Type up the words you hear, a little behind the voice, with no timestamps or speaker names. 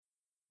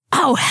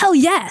Oh, hell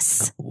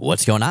yes.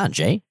 What's going on,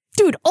 Jay?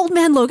 Dude, Old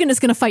Man Logan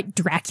is going to fight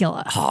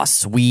Dracula. Aw,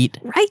 sweet.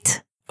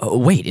 Right? Oh,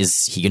 wait,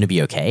 is he going to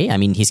be okay? I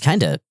mean, he's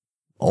kind of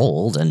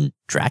old, and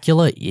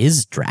Dracula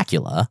is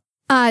Dracula.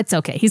 It's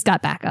okay. He's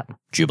got backup.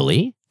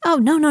 Jubilee? Oh,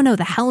 no.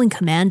 The Howling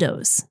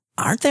Commandos.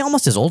 Aren't they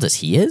almost as old as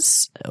he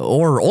is?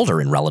 Or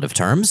older in relative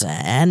terms,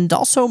 and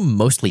also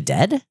mostly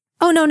dead?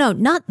 Oh, no,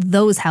 not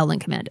those Howling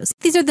Commandos.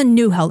 These are the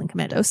new Howling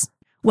Commandos.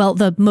 Well,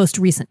 the most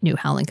recent new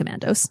Howling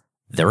Commandos.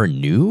 There are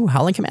new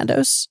Howling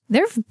Commandos?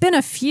 There have been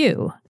a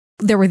few.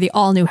 There were the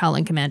all-new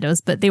Howling Commandos,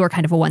 but they were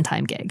kind of a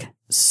one-time gig.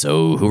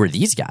 So who are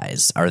these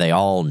guys? Are they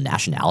all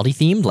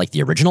nationality-themed, like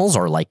the originals,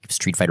 or like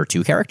Street Fighter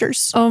II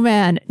characters? Oh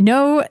man,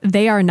 no,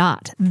 they are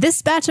not.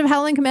 This batch of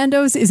Howling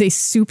Commandos is a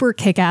super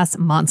kick-ass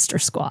monster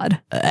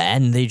squad.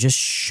 And they just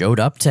showed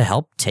up to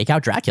help take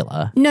out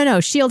Dracula. No,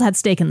 S.H.I.E.L.D. had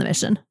stake in the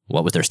mission.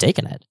 What was their stake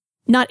in it?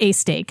 Not a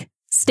stake.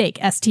 Stake,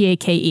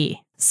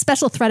 S-T-A-K-E.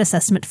 Special threat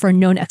assessment for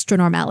known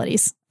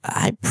extranormalities.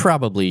 I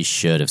probably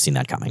should have seen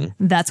that coming.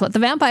 That's what the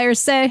vampires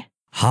say.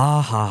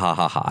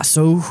 Ha.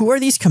 So who are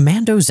these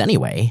commandos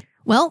anyway?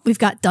 Well, we've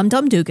got Dum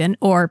Dum Dugan,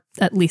 or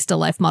at least a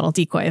life model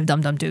decoy of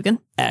Dum Dum Dugan.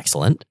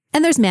 Excellent.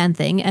 And there's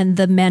Man-Thing and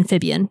the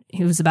Manphibian,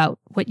 who's about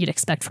what you'd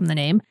expect from the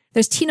name.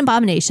 There's Teen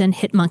Abomination,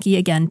 Hit Monkey,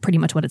 again, pretty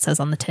much what it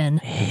says on the tin.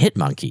 Hit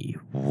Monkey?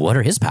 What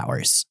are his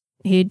powers?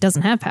 He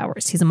doesn't have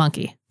powers. He's a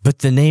monkey. But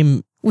the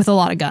name... With a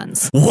lot of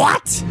guns.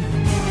 What?!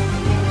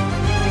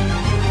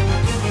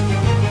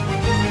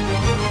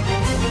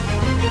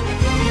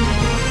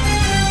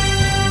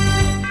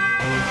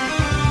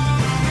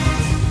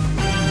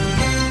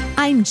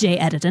 I'm Jay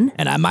Editon.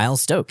 And I'm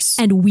Miles Stokes.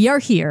 And we are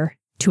here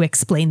to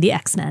explain the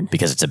X-Men.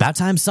 Because it's about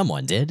time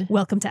someone did.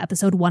 Welcome to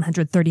episode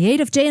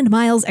 138 of Jay and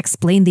Miles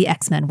Explain the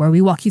X-Men, where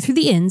we walk you through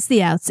the ins,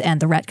 the outs, and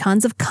the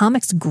retcons of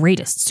comics'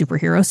 greatest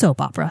superhero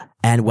soap opera.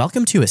 And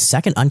welcome to a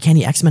second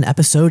Uncanny X-Men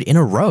episode in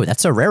a row.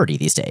 That's a rarity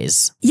these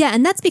days. Yeah,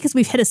 and that's because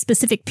we've hit a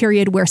specific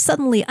period where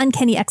suddenly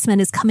Uncanny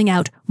X-Men is coming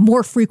out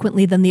more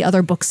frequently than the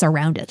other books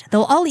around it.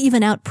 They'll all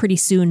even out pretty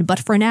soon, but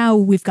for now,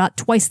 we've got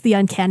twice the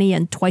Uncanny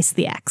and twice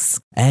the X.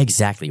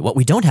 Exactly. What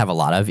we don't have a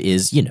lot of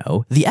is,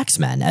 the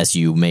X-Men, as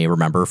you may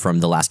remember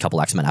from the last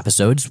couple X-Men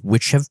episodes,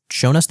 which have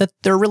shown us that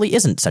there really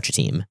isn't such a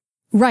team.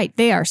 Right,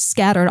 they are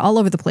scattered all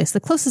over the place.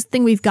 The closest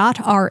thing we've got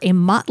are a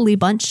motley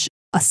bunch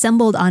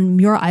assembled on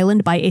Muir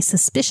Island by a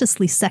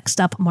suspiciously sexed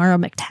up Moira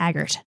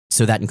McTaggart.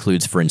 So that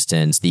includes, for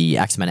instance, the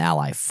X-Men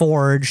ally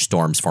Forge,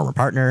 Storm's former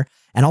partner,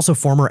 and also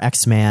former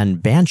X-Man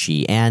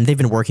Banshee. And they've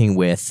been working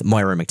with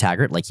Moira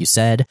McTaggart, like you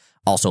said,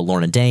 also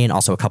Lorna Dane,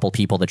 also a couple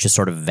people that just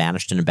sort of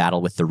vanished in a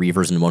battle with the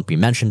Reavers and won't be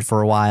mentioned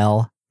for a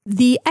while.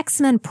 The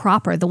X-Men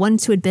proper, the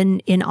ones who had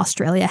been in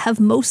Australia, have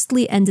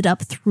mostly ended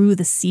up through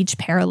the Siege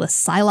Perilous.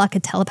 Psylocke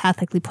had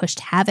telepathically pushed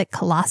Havoc,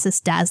 Colossus,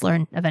 Dazzler,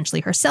 and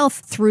eventually herself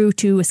through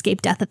to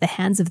escape death at the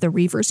hands of the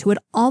Reavers, who had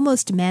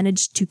almost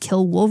managed to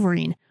kill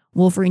Wolverine.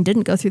 Wolverine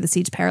didn't go through the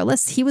Siege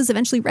Perilous. He was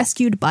eventually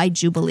rescued by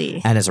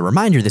Jubilee. And as a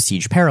reminder, the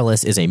Siege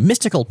Perilous is a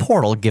mystical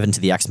portal given to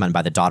the X-Men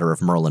by the daughter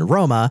of Merlin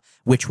Roma,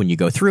 which when you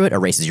go through it,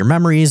 erases your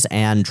memories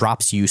and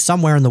drops you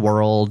somewhere in the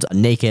world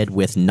naked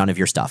with none of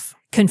your stuff.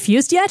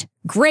 Confused yet?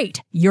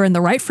 Great. You're in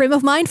the right frame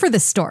of mind for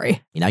this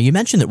story. Now, you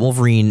mentioned that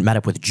Wolverine met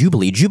up with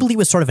Jubilee. Jubilee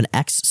was sort of an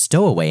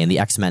ex-stowaway in the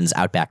X-Men's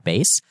Outback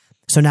base.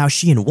 So now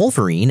she and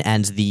Wolverine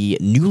and the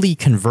newly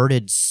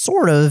converted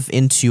sort of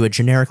into a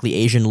generically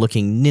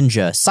Asian-looking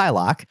ninja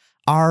Psylocke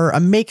are a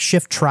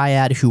makeshift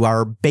triad who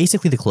are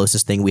basically the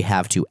closest thing we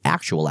have to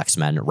actual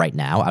X-Men right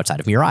now outside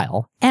of Muir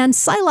Isle. And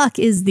Psylocke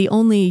is the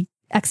only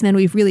X-Men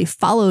we've really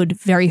followed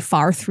very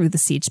far through the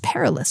Siege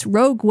Perilous.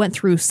 Rogue went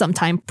through some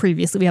time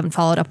previously. We haven't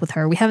followed up with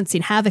her. We haven't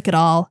seen Havoc at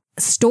all.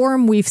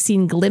 Storm we've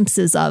seen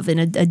glimpses of in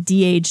a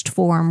de-aged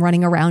form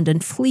running around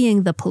and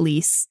fleeing the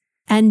police.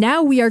 And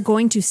now we are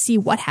going to see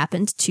what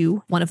happened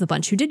to one of the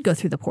bunch who did go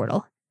through the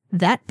portal.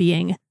 That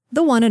being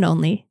the one and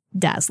only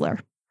Dazzler.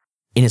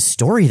 In a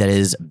story that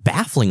is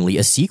bafflingly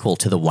a sequel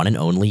to the one and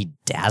only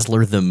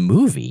Dazzler the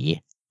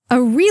movie.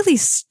 A really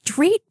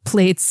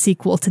straight-played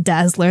sequel to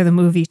Dazzler the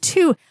movie,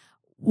 too.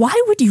 Why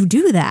would you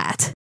do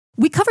that?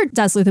 We covered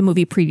Dazzler the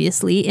movie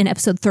previously in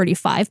episode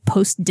 35,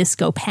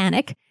 Post-Disco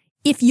Panic.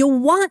 If you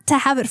want to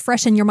have it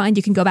fresh in your mind,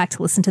 you can go back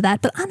to listen to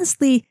that. But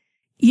honestly,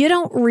 you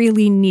don't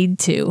really need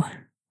to.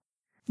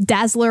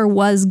 Dazzler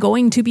was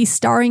going to be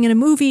starring in a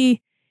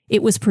movie.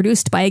 It was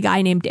produced by a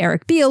guy named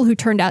Eric Beale, who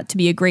turned out to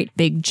be a great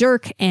big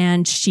jerk,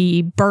 and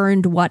she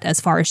burned what,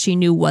 as far as she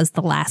knew, was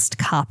the last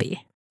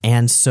copy.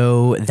 And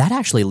so that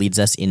actually leads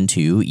us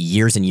into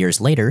years and years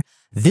later,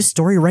 this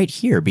story right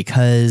here,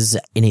 because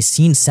in a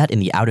scene set in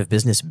the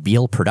out-of-business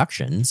Beale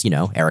Productions,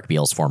 Eric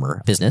Beale's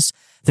former business,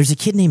 there's a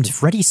kid named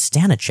Freddie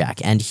Stanachek,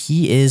 and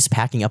he is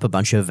packing up a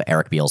bunch of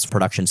Eric Beale's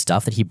production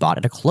stuff that he bought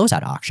at a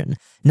closeout auction.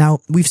 Now,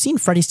 we've seen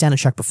Freddie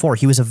Stanachek before.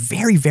 He was a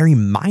very, very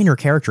minor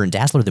character in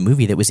Dazzler the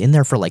movie that was in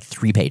there for like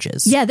 3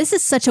 pages. Yeah, this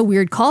is such a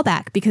weird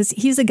callback, because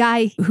he's a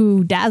guy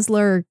who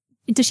Dazzler...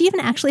 Does she even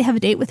actually have a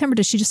date with him, or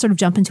does she just sort of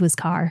jump into his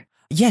car?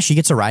 Yeah, she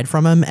gets a ride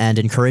from him and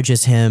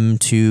encourages him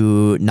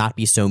to not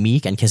be so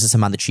meek and kisses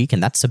him on the cheek,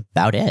 and that's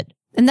about it.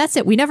 And that's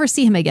it. We never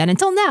see him again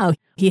until now.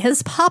 He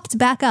has popped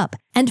back up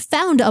and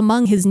found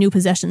among his new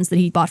possessions that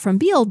he bought from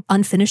Beale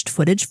unfinished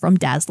footage from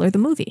Dazzler the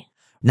movie.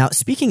 Now,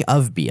 speaking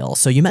of Beale,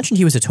 so you mentioned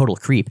he was a total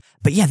creep,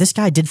 but yeah, this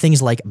guy did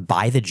things like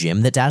buy the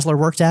gym that Dazzler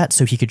worked at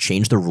so he could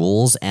change the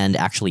rules and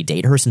actually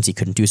date her since he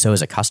couldn't do so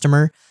as a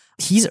customer.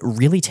 He's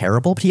really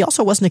terrible, but he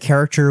also wasn't a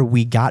character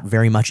we got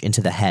very much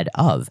into the head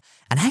of.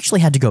 And I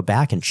actually had to go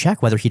back and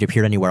check whether he'd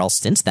appeared anywhere else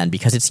since then,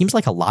 because it seems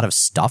like a lot of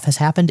stuff has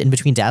happened in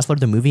between Dazzler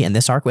the movie and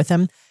this arc with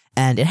him.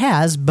 And it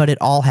has, but it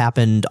all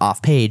happened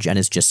off page and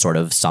is just sort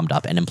of summed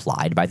up and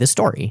implied by this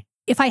story.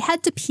 If I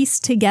had to piece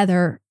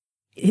together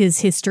his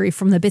history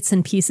from the bits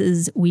and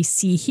pieces we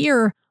see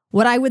here,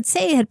 what I would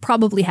say had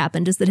probably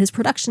happened is that his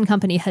production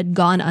company had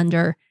gone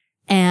under,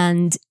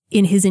 and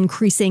in his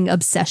increasing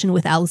obsession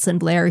with Alison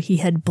Blair, he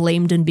had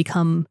blamed and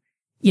become,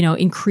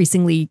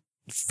 increasingly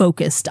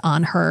focused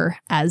on her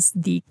as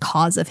the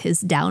cause of his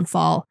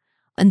downfall,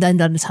 and then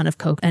done a ton of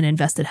coke and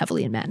invested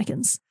heavily in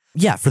mannequins.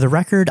 Yeah, for the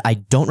record, I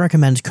don't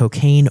recommend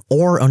cocaine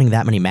or owning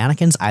that many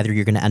mannequins. Either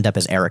you're going to end up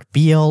as Eric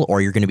Beale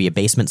or you're going to be a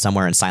basement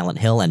somewhere in Silent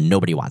Hill, and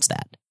nobody wants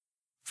that.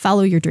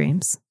 Follow your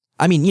dreams.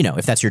 I mean,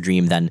 if that's your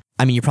dream, then,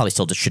 you probably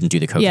still just shouldn't do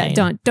the cocaine.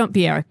 Yeah, don't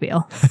be Eric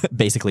Beale.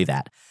 Basically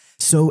that.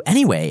 So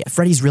anyway,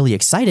 Freddy's really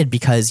excited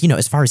because,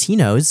 as far as he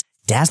knows,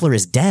 Dazzler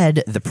is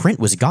dead, the print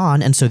was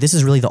gone, and so this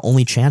is really the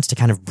only chance to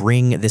kind of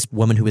bring this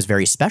woman who was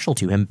very special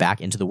to him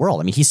back into the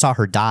world. I mean, he saw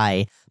her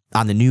die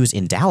on the news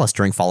in Dallas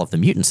during Fall of the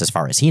Mutants, as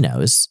far as he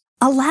knows.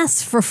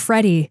 Alas for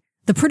Freddy.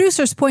 The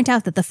producers point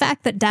out that the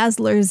fact that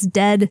Dazzler's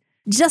dead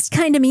just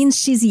kind of means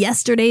she's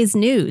yesterday's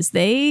news.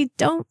 They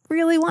don't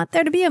really want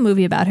there to be a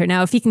movie about her.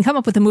 Now, if he can come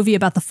up with a movie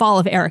about the fall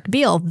of Eric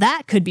Beale,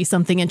 that could be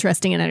something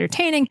interesting and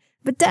entertaining.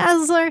 But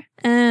Dazzler,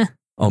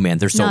 Oh man,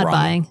 they're so not wrong.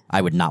 buying.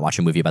 I would not watch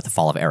a movie about the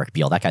fall of Eric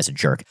Beale. That guy's a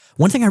jerk.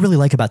 One thing I really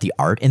like about the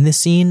art in this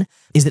scene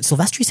is that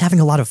Silvestri's having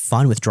a lot of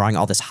fun with drawing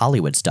all this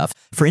Hollywood stuff.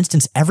 For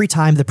instance, every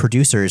time the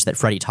producers that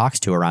Freddy talks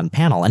to are on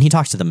panel, and he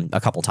talks to them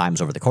a couple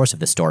times over the course of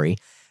this story,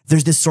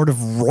 there's this sort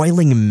of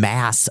roiling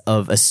mass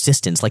of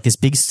assistants, like this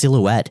big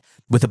silhouette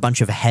with a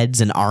bunch of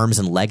heads and arms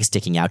and legs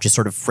sticking out, just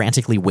sort of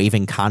frantically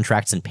waving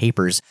contracts and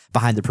papers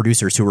behind the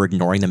producers who are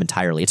ignoring them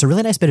entirely. It's a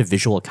really nice bit of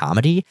visual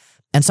comedy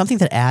and something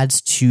that adds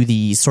to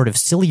the sort of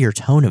sillier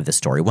tone of the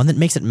story, one that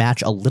makes it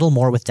match a little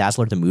more with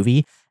Dazzler the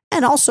movie,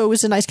 and also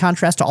is a nice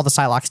contrast to all the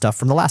Psylocke stuff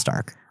from the last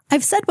arc.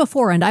 I've said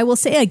before, and I will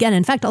say again,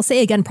 in fact, I'll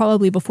say again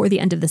probably before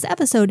the end of this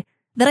episode,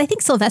 that I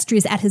think Silvestri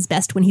is at his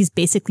best when he's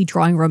basically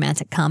drawing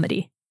romantic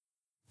comedy.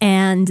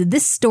 And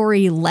this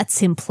story lets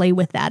him play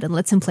with that and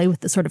lets him play with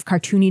the sort of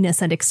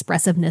cartooniness and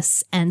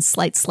expressiveness and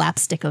slight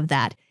slapstick of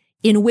that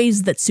in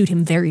ways that suit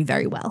him very,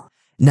 very well.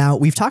 Now,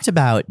 we've talked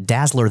about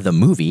Dazzler the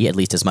movie, at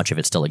least as much of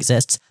it still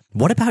exists.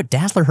 What about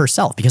Dazzler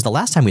herself? Because the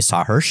last time we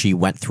saw her, she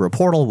went through a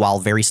portal while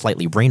very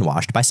slightly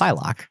brainwashed by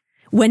Psylocke.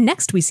 When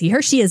next we see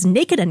her, she is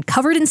naked and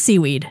covered in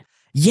seaweed.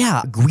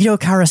 Yeah, Guido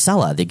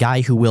Carosella, the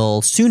guy who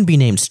will soon be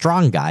named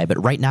Strong Guy,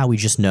 but right now we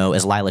just know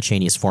as Lila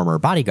Cheney's former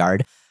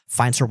bodyguard,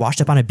 finds her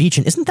washed up on a beach.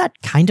 And isn't that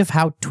kind of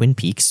how Twin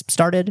Peaks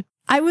started?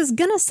 I was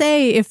gonna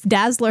say if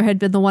Dazzler had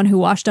been the one who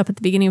washed up at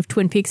the beginning of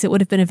Twin Peaks, it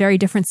would have been a very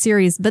different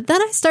series. But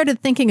then I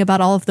started thinking about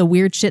all of the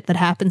weird shit that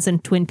happens in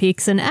Twin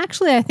Peaks, and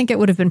actually I think it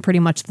would have been pretty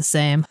much the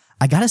same.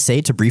 I gotta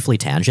say, to briefly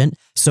tangent,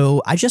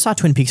 so I just saw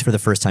Twin Peaks for the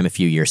first time a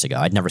few years ago.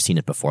 I'd never seen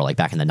it before, like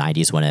back in the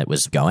 90s when it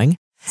was going.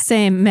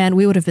 Same, man,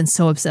 we would have been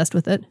so obsessed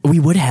with it. We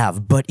would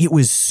have, but it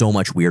was so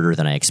much weirder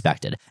than I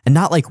expected. And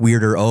not like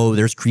weirder, oh,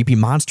 there's creepy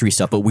monstery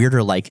stuff, but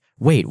weirder like,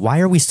 wait, why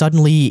are we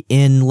suddenly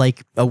in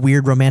like a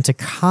weird romantic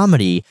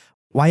comedy?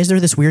 Why is there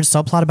this weird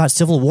subplot about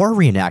Civil War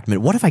reenactment?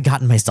 What have I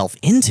gotten myself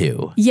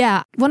into?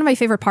 Yeah, one of my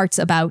favorite parts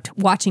about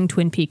watching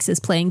Twin Peaks is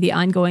playing the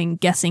ongoing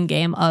guessing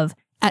game of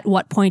at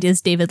what point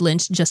is David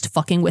Lynch just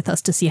fucking with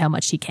us to see how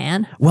much he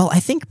can? Well, I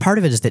think part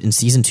of it is that in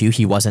season 2,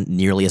 he wasn't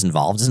nearly as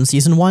involved as in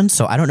season 1.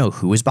 So I don't know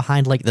who is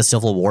behind like the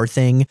Civil War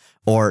thing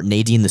or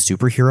Nadine the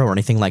superhero or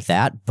anything like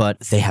that.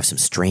 But they have some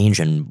strange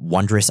and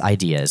wondrous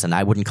ideas. And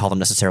I wouldn't call them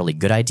necessarily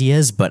good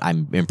ideas, but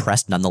I'm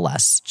impressed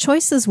nonetheless.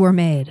 Choices were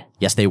made.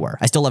 Yes, they were.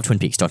 I still love Twin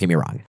Peaks. Don't get me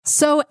wrong.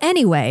 So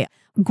anyway,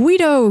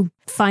 Guido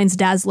finds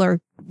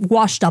Dazzler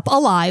washed up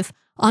alive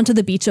onto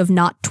the beach of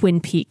not Twin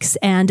Peaks,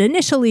 and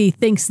initially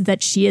thinks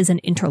that she is an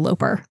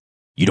interloper.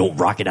 You don't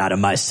rocket out of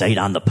my sight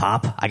on the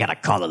pop? I gotta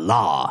call the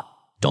law.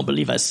 Don't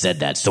believe I said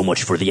that. So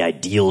much for the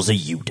ideals of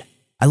youth.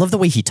 I love the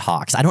way he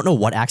talks. I don't know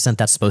what accent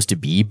that's supposed to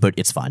be, but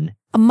it's fun.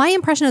 My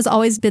impression has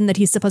always been that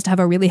he's supposed to have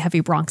a really heavy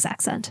Bronx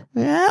accent.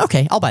 Yeah,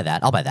 okay, I'll buy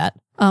that.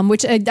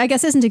 Which I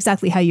guess isn't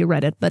exactly how you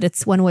read it, but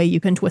it's one way you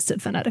can twist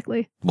it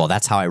phonetically. Well,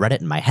 that's how I read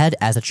it in my head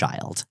as a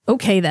child.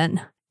 Okay,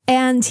 then.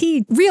 And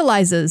he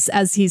realizes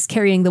as he's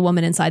carrying the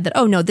woman inside that,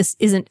 oh no, this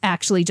isn't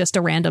actually just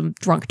a random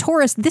drunk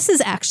tourist. This is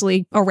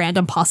actually a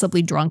random,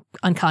 possibly drunk,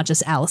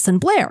 unconscious Alison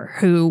Blair,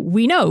 who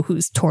we know,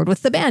 who's toured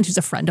with the band, who's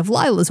a friend of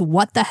Lila's.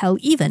 What the hell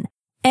even?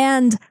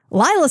 And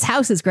Lila's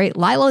house is great.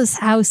 Lila's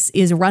house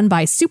is run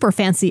by super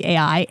fancy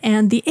AI,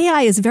 and the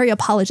AI is very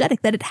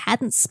apologetic that it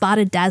hadn't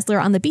spotted Dazzler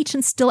on the beach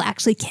and still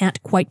actually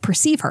can't quite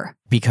perceive her.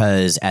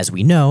 Because, as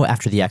we know,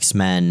 after the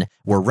X-Men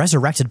were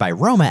resurrected by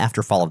Roma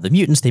after Fall of the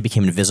Mutants, they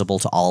became invisible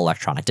to all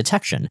electronic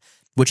detection,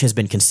 which has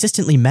been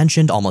consistently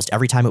mentioned almost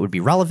every time it would be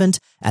relevant,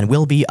 and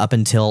will be up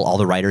until all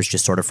the writers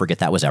just sort of forget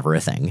that was ever a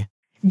thing.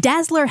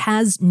 Dazzler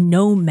has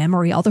no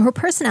memory, although her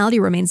personality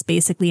remains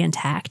basically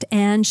intact,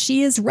 and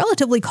she is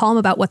relatively calm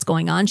about what's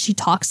going on. She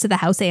talks to the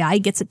house AI,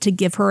 gets it to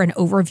give her an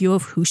overview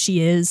of who she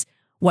is,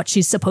 what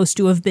she's supposed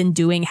to have been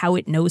doing, how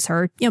it knows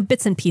her,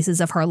 bits and pieces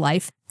of her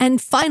life.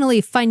 And finally,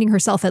 finding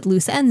herself at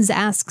loose ends,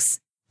 asks,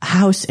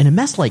 House, in a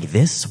mess like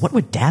this, what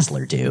would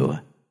Dazzler do?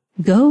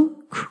 Go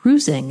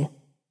cruising.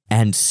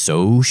 And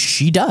so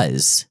she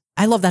does.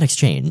 I love that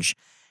exchange.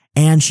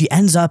 And she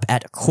ends up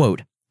at,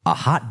 quote, a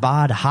hot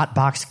bod, hot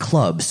box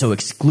club so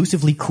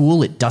exclusively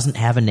cool it doesn't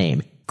have a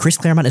name. Chris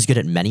Claremont is good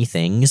at many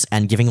things,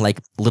 and giving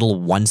like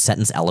little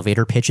one-sentence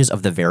elevator pitches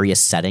of the various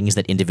settings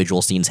that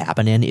individual scenes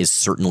happen in is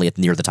certainly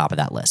near the top of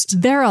that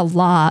list. They're a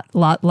lot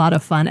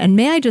of fun. And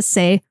may I just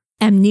say,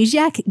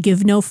 Amnesiac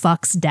Give No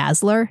Fucks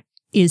Dazzler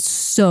is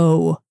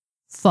so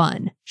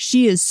fun.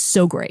 She is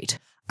so great.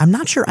 I'm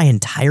not sure I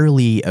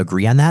entirely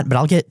agree on that, but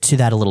I'll get to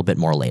that a little bit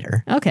more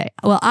later. Okay.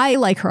 Well, I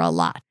like her a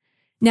lot.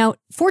 Now,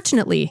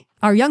 fortunately,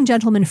 our young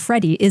gentleman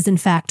Freddy is in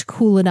fact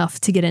cool enough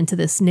to get into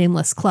this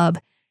nameless club,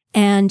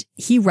 and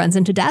he runs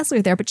into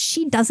Dazzler there, but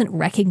she doesn't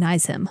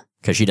recognize him.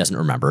 Because she doesn't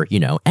remember,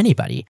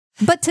 anybody.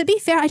 But to be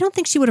fair, I don't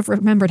think she would have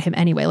remembered him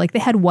anyway. Like, they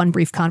had one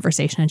brief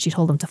conversation and she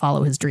told him to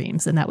follow his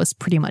dreams, and that was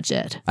pretty much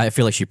it. I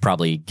feel like she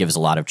probably gives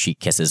a lot of cheek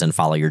kisses and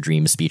follow your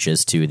dreams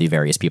speeches to the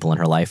various people in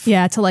her life.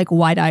 Yeah, to like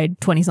wide-eyed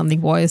 20-something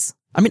boys.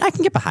 I mean, I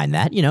can get behind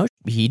that.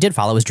 He did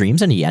follow his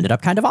dreams and he ended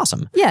up kind of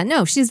awesome. Yeah,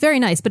 no, she's very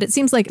nice, but it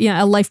seems like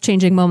a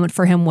life-changing moment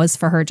for him was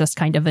for her just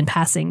kind of in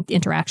passing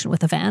interaction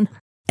with a van.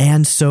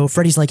 And so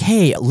Freddy's like,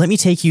 hey, let me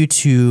take you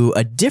to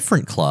a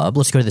different club.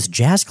 Let's go to this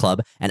jazz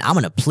club, and I'm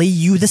going to play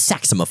you the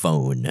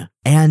saxophone.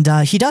 And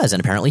he does,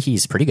 and apparently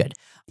he's pretty good.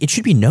 It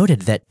should be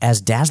noted that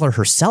as Dazzler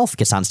herself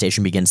gets on stage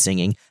and begins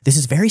singing, this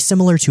is very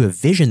similar to a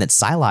vision that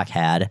Psylocke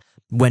had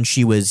when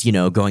she was,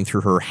 going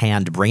through her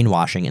hand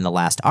brainwashing in the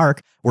last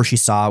arc, where she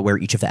saw where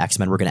each of the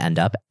X-Men were going to end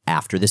up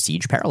after the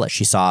Siege Perilous.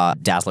 She saw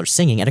Dazzler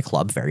singing at a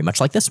club very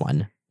much like this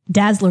one.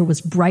 Dazzler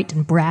was bright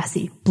and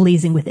brassy,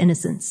 blazing with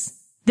innocence.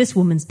 This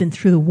woman's been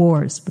through the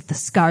wars with the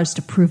scars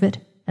to prove it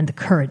and the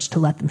courage to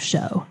let them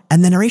show.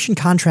 And the narration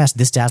contrasts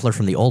this Dazzler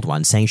from the old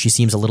one, saying she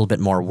seems a little bit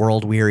more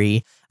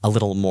world-weary, a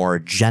little more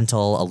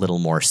gentle, a little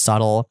more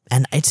subtle.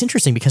 And it's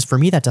interesting because for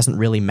me, that doesn't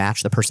really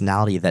match the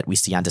personality that we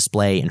see on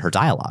display in her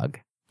dialogue.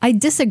 I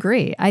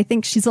disagree. I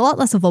think she's a lot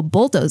less of a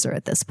bulldozer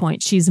at this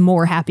point. She's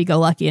more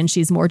happy-go-lucky, and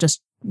she's more just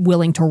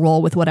willing to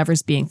roll with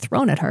whatever's being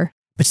thrown at her.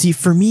 But see,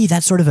 for me,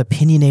 that sort of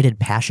opinionated,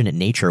 passionate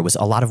nature was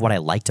a lot of what I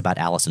liked about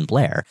Alison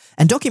Blair.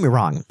 And don't get me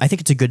wrong, I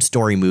think it's a good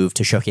story move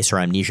to showcase her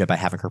amnesia by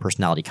having her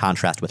personality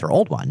contrast with her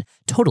old one.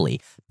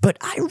 Totally. But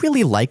I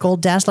really like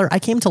old Dazzler. I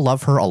came to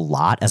love her a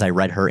lot as I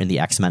read her in the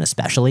X-Men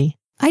especially.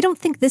 I don't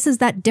think this is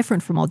that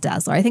different from old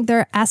Dazzler. I think there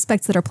are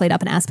aspects that are played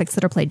up and aspects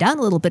that are played down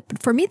a little bit.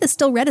 But for me, this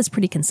still read as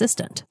pretty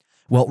consistent.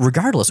 Well,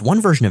 regardless, one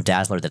version of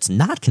Dazzler that's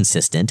not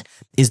consistent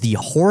is the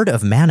horde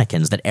of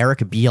mannequins that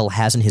Eric Beale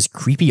has in his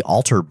creepy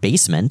altar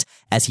basement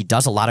as he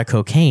does a lot of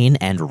cocaine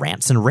and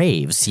rants and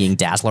raves, seeing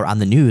Dazzler on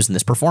the news in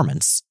this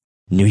performance.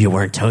 Knew you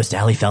weren't toast,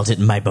 Allie, felt it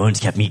in my bones,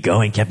 kept me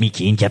going, kept me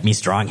keen, kept me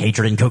strong,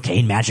 hatred and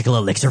cocaine, magical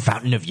elixir,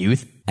 fountain of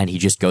youth. And he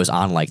just goes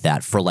on like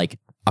that for like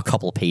a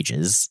couple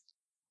pages.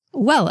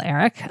 Well,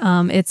 Eric,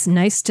 it's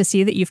nice to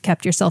see that you've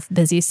kept yourself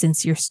busy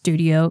since your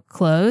studio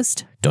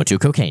closed. Don't do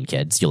cocaine,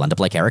 kids. You'll end up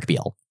like Eric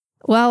Beale.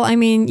 Well, I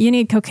mean, you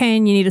need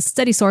cocaine, you need a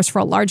steady source for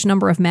a large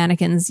number of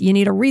mannequins, you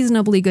need a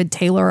reasonably good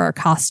tailor or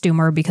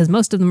costumer because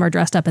most of them are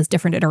dressed up as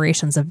different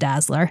iterations of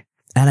Dazzler.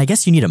 And I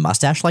guess you need a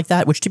mustache like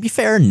that, which to be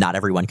fair, not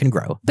everyone can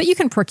grow. But you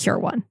can procure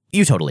one.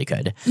 You totally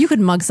could. You could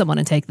mug someone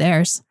and take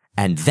theirs.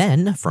 And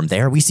then, from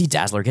there, we see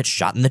Dazzler get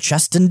shot in the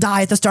chest and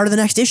die at the start of the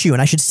next issue.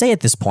 And I should say at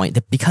this point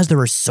that because there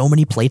are so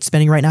many plates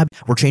spinning right now,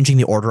 we're changing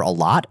the order a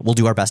lot. We'll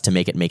do our best to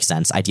make it make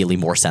sense, ideally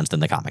more sense than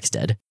the comics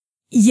did.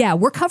 Yeah,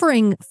 we're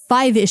covering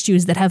 5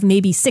 issues that have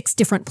maybe 6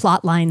 different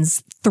plot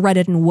lines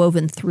threaded and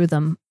woven through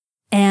them.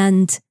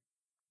 And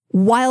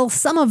while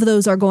some of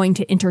those are going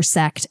to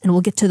intersect, and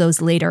we'll get to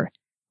those later,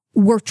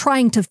 we're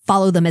trying to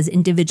follow them as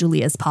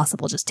individually as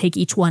possible. Just take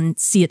each one,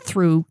 see it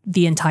through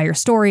the entire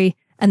story,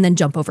 and then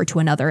jump over to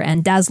another.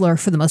 And Dazzler,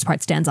 for the most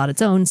part, stands on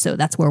its own, so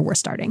that's where we're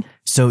starting.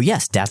 So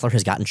yes, Dazzler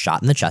has gotten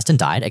shot in the chest and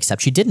died,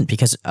 except she didn't,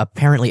 because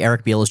apparently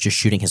Eric Beale is just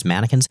shooting his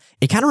mannequins.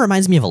 It kind of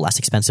reminds me of a less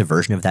expensive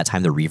version of that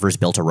time the Reavers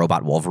built a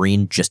robot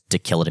Wolverine just to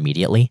kill it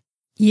immediately.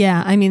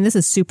 Yeah, I mean, this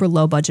is super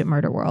low-budget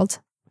Murder World.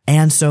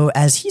 And so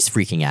as he's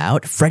freaking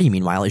out, Freddy,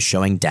 meanwhile, is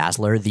showing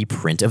Dazzler the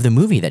print of the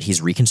movie that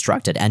he's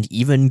reconstructed, and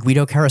even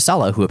Guido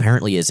Carosella, who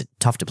apparently is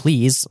tough to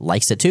please,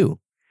 likes it too.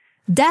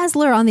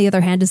 Dazzler, on the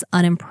other hand, is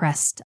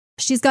unimpressed.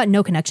 She's got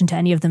no connection to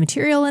any of the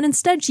material, and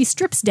instead she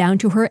strips down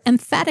to her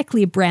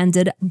emphatically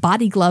branded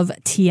Body Glove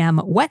TM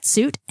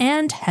wetsuit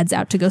and heads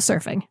out to go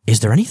surfing. Is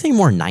there anything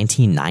more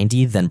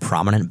 1990 than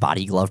prominent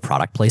Body Glove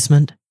product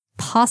placement?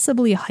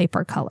 Possibly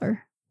Hypercolor.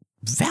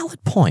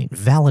 Valid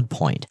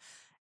point.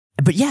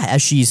 But yeah,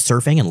 as she's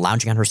surfing and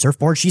lounging on her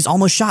surfboard, she's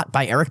almost shot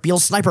by Eric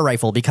Beale's sniper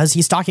rifle because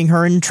he's stalking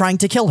her and trying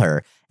to kill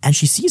her. And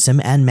she sees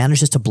him and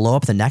manages to blow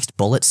up the next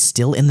bullet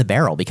still in the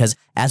barrel because,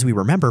 as we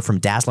remember from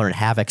Dazzler and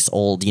Havoc's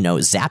old,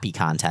 zappy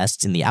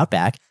contests in the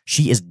Outback,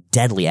 she is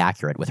deadly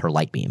accurate with her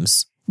light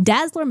beams.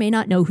 Dazzler may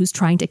not know who's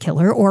trying to kill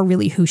her or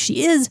really who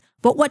she is,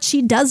 but what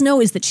she does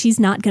know is that she's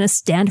not going to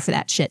stand for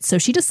that shit. So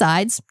she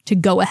decides to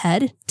go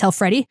ahead, tell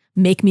Freddy,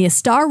 make me a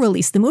star,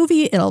 release the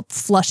movie. It'll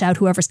flush out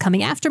whoever's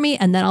coming after me,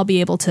 and then I'll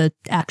be able to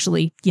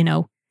actually,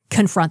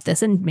 confront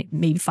this and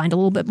maybe find a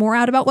little bit more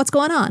out about what's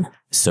going on.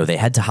 So they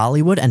head to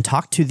Hollywood and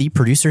talk to the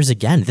producers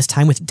again, this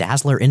time with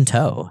Dazzler in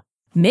tow.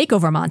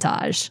 Makeover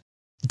montage.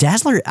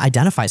 Dazzler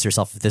identifies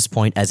herself at this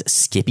point as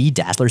Skippy,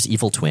 Dazzler's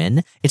evil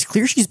twin. It's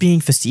clear she's being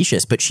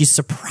facetious, but she's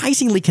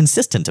surprisingly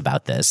consistent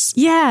about this.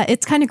 Yeah,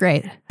 it's kind of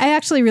great. I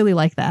actually really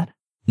like that.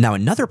 Now,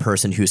 another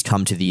person who's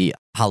come to the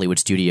Hollywood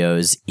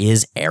studios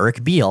is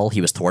Eric Beale. He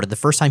was thwarted the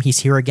first time,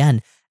 he's here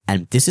again.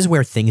 And this is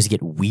where things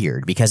get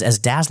weird, because as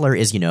Dazzler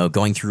is,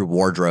 going through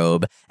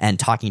wardrobe and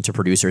talking to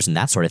producers and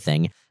that sort of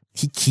thing,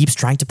 he keeps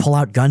trying to pull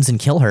out guns and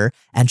kill her,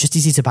 and just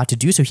as he's about to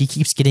do so, he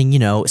keeps getting,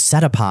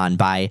 set upon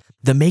by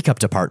the makeup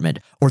department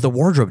or the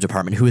wardrobe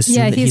department who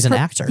assume that he's an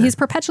actor. He's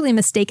perpetually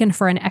mistaken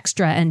for an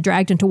extra and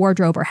dragged into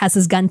wardrobe, or has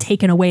his gun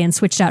taken away and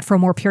switched out for a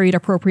more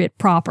period-appropriate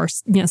prop or,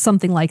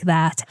 something like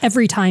that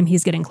every time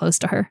he's getting close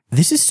to her.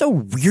 This is so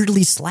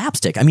weirdly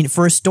slapstick. I mean,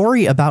 for a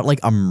story about,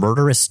 a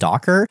murderous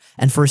stalker,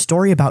 and for a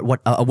story about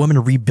what a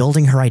woman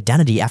rebuilding her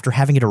identity after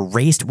having it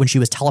erased when she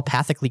was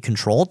telepathically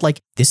controlled,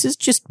 this is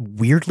just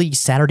weirdly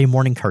Saturday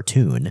morning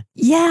cartoon.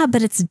 Yeah,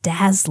 but it's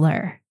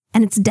Dazzler.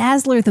 And it's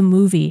Dazzler the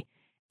movie.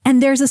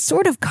 And there's a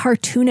sort of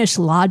cartoonish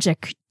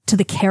logic to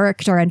the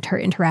character and her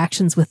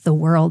interactions with the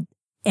world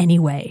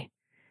anyway,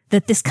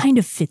 that this kind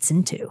of fits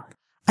into.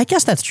 I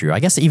guess that's true. I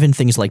guess even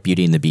things like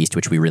Beauty and the Beast,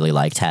 which we really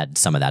liked, had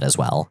some of that as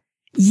well.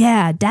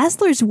 Yeah,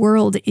 Dazzler's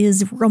world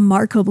is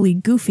remarkably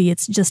goofy.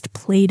 It's just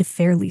played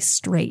fairly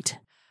straight.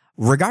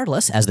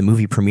 Regardless, as the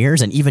movie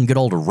premieres, and even good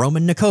old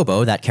Roman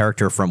Nakobo, that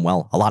character from,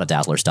 a lot of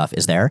Dazzler stuff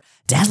is there,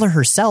 Dazzler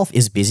herself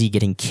is busy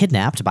getting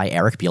kidnapped by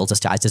Eric Beale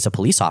disguised as a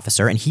police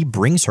officer, and he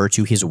brings her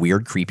to his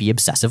weird, creepy,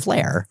 obsessive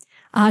lair.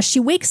 She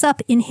wakes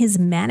up in his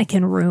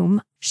mannequin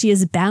room. She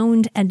is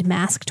bound and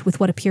masked with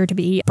what appear to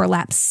be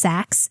burlap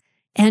sacks,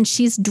 and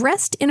she's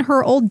dressed in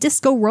her old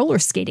disco roller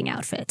skating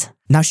outfit.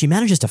 Now, she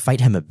manages to fight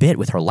him a bit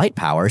with her light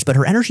powers, but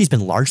her energy's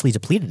been largely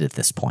depleted at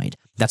this point.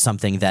 That's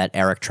something that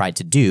Eric tried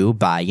to do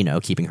by,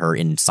 keeping her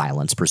in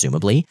silence,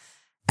 presumably.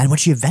 And what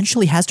she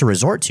eventually has to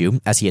resort to,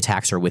 as he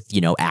attacks her with,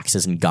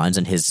 axes and guns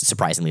and his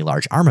surprisingly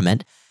large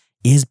armament,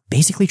 is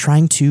basically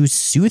trying to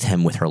soothe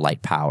him with her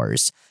light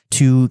powers,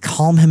 to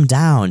calm him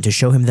down, to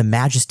show him the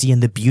majesty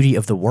and the beauty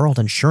of the world.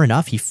 And sure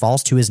enough, he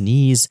falls to his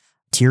knees,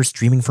 tears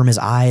streaming from his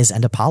eyes,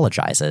 and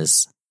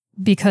apologizes.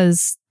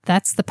 Because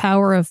that's the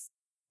power of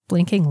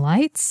blinking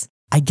lights?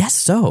 I guess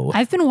so.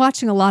 I've been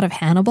watching a lot of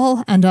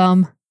Hannibal, and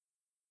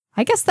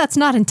I guess that's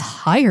not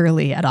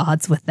entirely at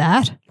odds with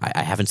that.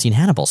 I haven't seen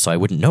Hannibal, so I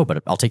wouldn't know,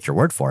 but I'll take your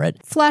word for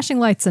it. Flashing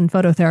lights and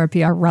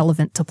phototherapy are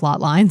relevant to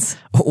plot lines.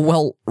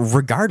 Well,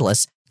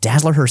 regardless,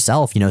 Dazzler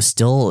herself,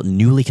 still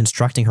newly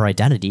constructing her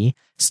identity,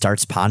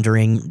 starts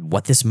pondering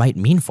what this might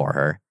mean for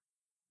her.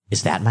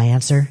 Is that my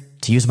answer?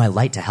 To use my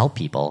light to help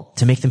people,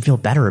 to make them feel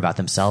better about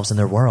themselves and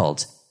their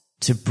world,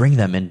 to bring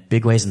them in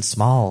big ways and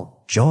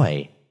small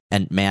joy.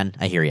 And man,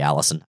 I hear you,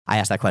 Allison. I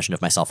ask that question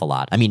of myself a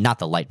lot. I mean, not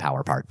the light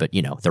power part, but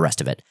the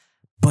rest of it.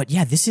 But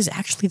yeah, this is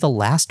actually the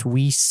last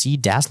we see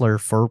Dazzler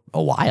for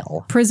a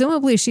while.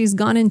 Presumably she's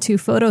gone into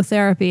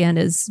phototherapy and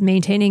is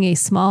maintaining a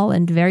small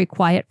and very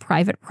quiet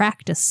private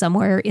practice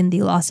somewhere in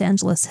the Los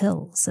Angeles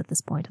hills at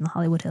this point, in the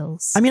Hollywood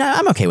Hills. I mean,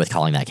 I'm okay with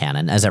calling that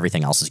canon, as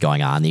everything else is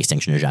going on, the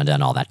Extinction Agenda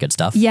and all that good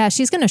stuff. Yeah,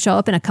 she's going to show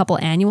up in a couple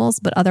annuals,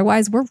 but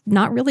otherwise we're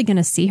not really going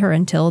to see her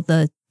until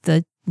the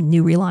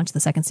new relaunch, the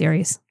second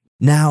series.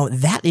 Now,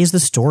 that is the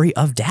story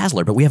of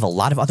Dazzler, but we have a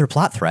lot of other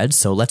plot threads,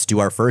 so let's do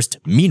our first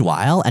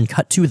Meanwhile and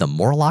cut to the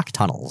Morlock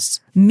Tunnels.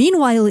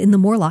 Meanwhile, in the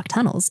Morlock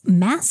Tunnels,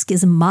 Mask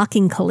is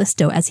mocking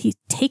Callisto as he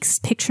takes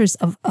pictures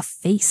of a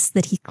face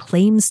that he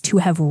claims to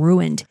have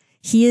ruined.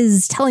 He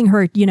is telling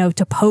her,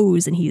 to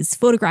pose, and he's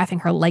photographing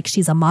her like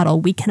she's a model.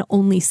 We can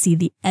only see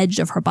the edge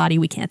of her body.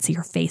 We can't see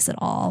her face at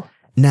all.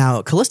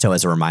 Now, Callisto,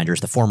 as a reminder,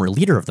 is the former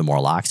leader of the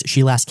Morlocks.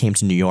 She last came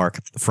to New York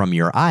from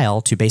Muir Isle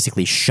to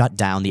basically shut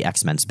down the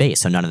X-Men's base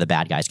so none of the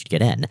bad guys could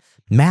get in.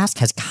 Mask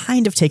has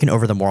kind of taken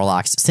over the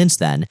Morlocks since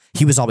then.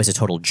 He was always a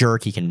total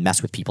jerk. He can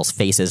mess with people's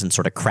faces and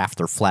sort of craft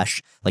their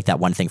flesh, like that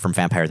one thing from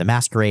Vampire the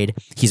Masquerade.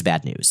 He's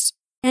bad news.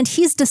 And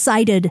he's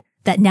decided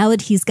that now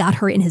that he's got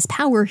her in his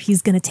power,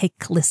 he's going to take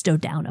Callisto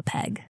down a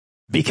peg.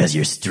 Because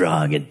you're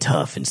strong and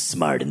tough and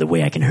smart, and the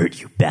way I can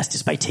hurt you best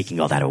is by taking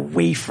all that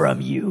away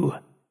from you.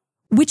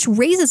 which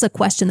raises a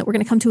question that we're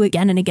going to come to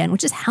again and again,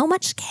 which is how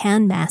much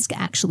can Mask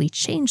actually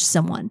change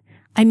someone?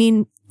 I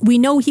mean, we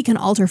know he can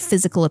alter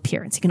physical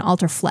appearance. He can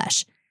alter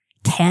flesh.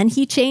 Can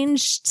he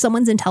change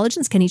someone's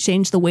intelligence? Can he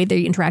change the way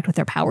they interact with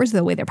their powers,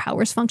 the way their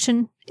powers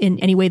function in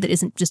any way that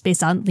isn't just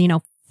based on,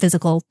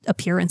 physical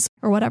appearance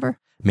or whatever?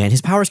 Man,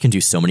 his powers can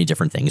do so many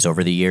different things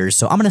over the years,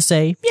 so I'm going to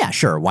say, yeah,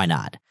 sure, why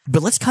not?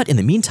 But let's cut in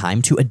the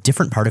meantime to a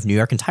different part of New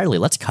York entirely.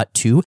 Let's cut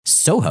to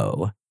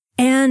Soho.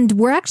 And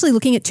we're actually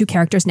looking at two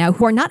characters now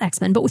who are not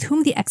X-Men, but with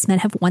whom the X-Men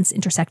have once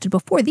intersected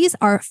before. These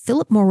are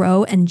Philip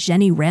Moreau and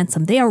Jenny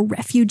Ransom. They are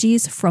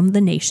refugees from the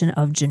nation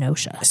of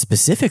Genosha.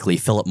 Specifically,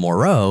 Philip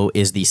Moreau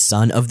is the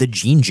son of the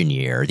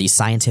Gene-Engineer, the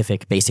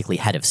scientific, basically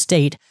head of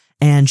state,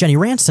 and Jenny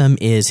Ransom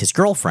is his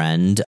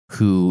girlfriend,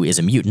 who is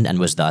a mutant and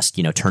was thus,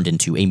 turned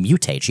into a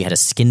mutate. She had a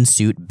skin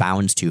suit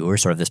bound to her,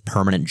 sort of this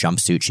permanent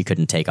jumpsuit she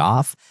couldn't take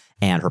off,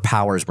 and her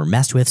powers were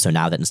messed with, so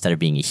now that instead of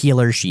being a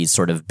healer, she's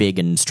sort of big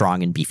and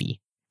strong and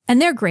beefy.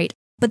 And they're great,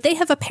 but they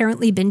have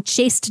apparently been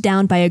chased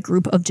down by a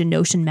group of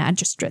Genoshan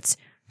magistrates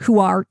who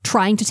are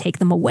trying to take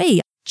them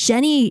away.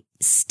 Jenny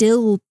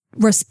still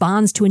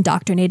responds to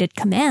indoctrinated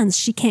commands.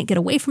 She can't get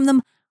away from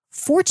them.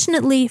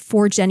 Fortunately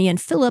for Jenny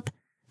and Philip,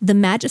 the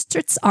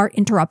magistrates are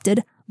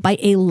interrupted by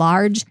a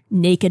large,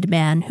 naked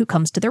man who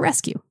comes to their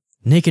rescue.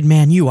 Naked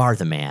man, you are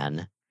the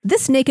man.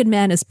 This naked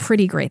man is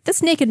pretty great.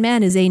 This naked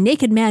man is a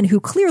naked man who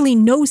clearly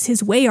knows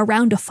his way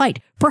around a fight.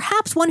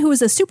 Perhaps one who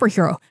is a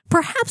superhero.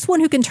 Perhaps one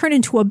who can turn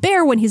into a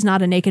bear when he's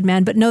not a naked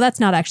man. But no, that's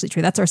not actually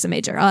true. That's Ursa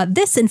Major.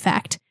 This, in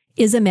fact,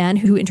 is a man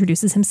who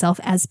introduces himself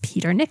as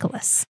Peter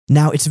Nicholas.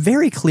 Now, it's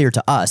very clear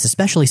to us,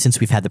 especially since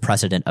we've had the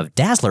precedent of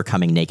Dazzler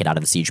coming naked out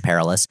of the Siege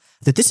Perilous,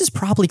 that this is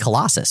probably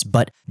Colossus,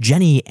 but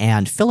Jenny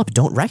and Philip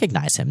don't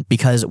recognize him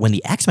because when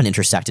the X-Men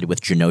intersected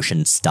with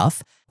Genoshan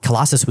stuff,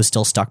 Colossus was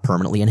still stuck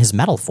permanently in his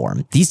metal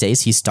form. These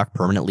days, he's stuck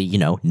permanently,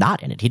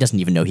 not in it. He doesn't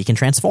even know he can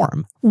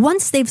transform.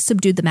 Once they've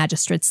subdued the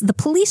magistrates, the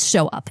police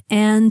show up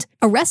and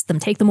arrest them,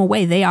 take them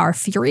away. They are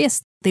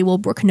furious. They will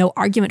brook no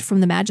argument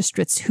from the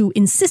magistrates, who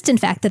insist, in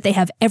fact, that they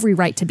have every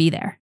right to be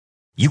there.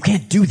 You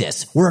can't do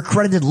this. We're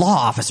accredited law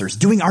officers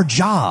doing our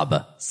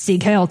job.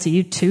 Sieg Heil to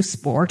you too,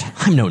 sport.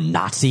 I'm no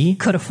Nazi.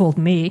 Could have fooled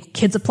me.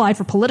 Kids applied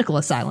for political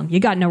asylum. You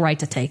got no right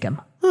to take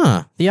him.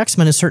 The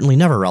X-Men is certainly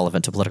never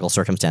relevant to political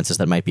circumstances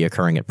that might be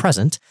occurring at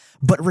present.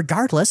 But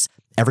regardless,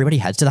 everybody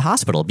heads to the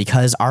hospital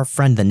because our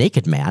friend the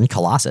Naked Man,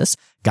 Colossus,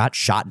 got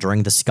shot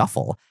during the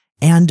scuffle.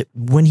 And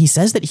when he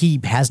says that he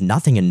has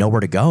nothing and nowhere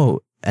to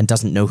go and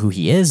doesn't know who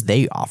he is,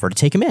 they offer to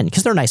take him in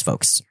because they're nice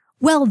folks.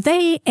 Well,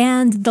 they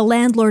and the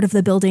landlord of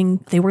the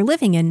building they were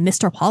living in,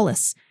 Mr.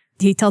 Paulus,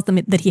 he tells them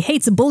that he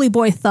hates bully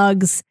boy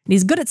thugs, and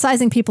he's good at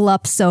sizing people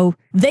up, so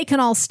they can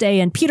all stay,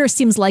 and Peter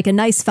seems like a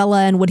nice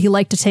fella, and would he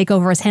like to take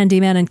over as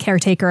handyman and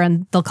caretaker,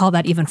 and they'll call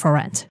that even for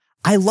rent.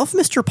 I love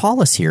Mr.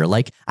 Paulus here.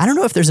 I don't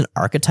know if there's an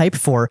archetype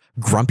for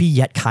grumpy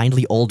yet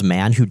kindly old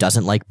man who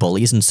doesn't like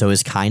bullies and so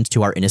is kind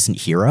to our innocent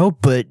hero,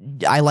 but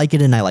I like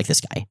it and I like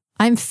this guy.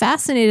 I'm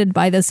fascinated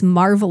by this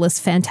marvelous,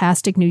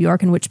 fantastic New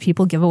York in which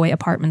people give away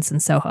apartments in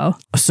Soho.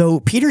 So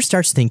Peter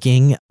starts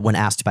thinking, when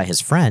asked by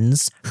his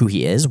friends who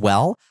he is,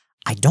 well,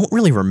 I don't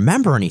really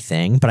remember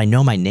anything, but I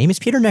know my name is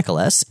Peter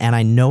Nicholas, and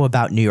I know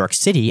about New York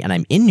City, and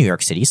I'm in New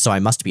York City, so I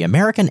must be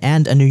American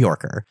and a New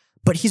Yorker.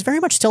 But he's very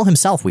much still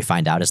himself, we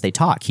find out as they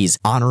talk. He's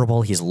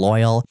honorable, he's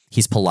loyal,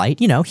 he's polite,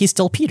 he's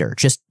still Peter,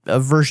 just a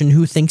version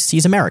who thinks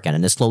he's American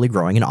and is slowly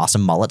growing an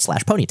awesome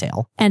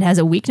mullet/ponytail. And has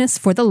a weakness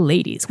for the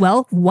ladies.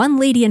 Well, one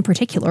lady in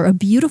particular, a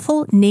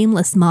beautiful,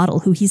 nameless model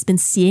who he's been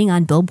seeing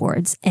on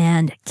billboards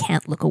and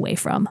can't look away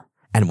from.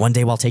 And one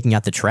day while taking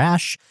out the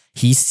trash,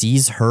 he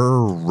sees her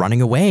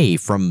running away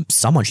from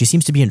someone. She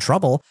seems to be in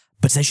trouble,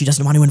 but says she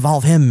doesn't want to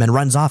involve him and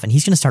runs off, and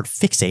he's going to start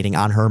fixating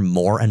on her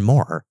more and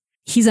more.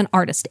 He's an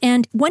artist,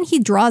 and when he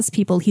draws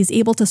people, he's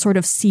able to sort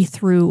of see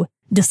through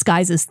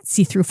disguises,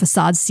 see through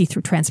facades, see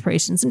through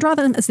transpirations, and draw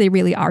them as they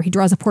really are. He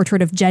draws a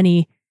portrait of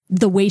Jenny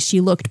the way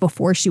she looked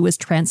before she was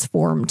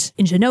transformed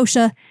in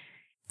Genosha.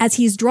 As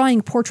he's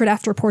drawing portrait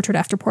after portrait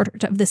after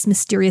portrait of this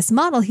mysterious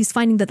model, he's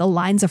finding that the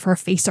lines of her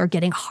face are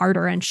getting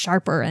harder and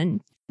sharper,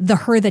 and the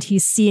her that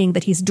he's seeing,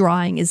 that he's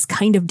drawing, is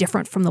kind of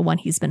different from the one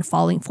he's been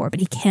falling for, but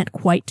he can't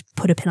quite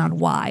put a pin on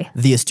why.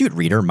 The astute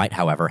reader might,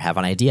 however, have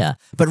an idea.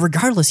 But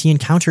regardless, he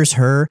encounters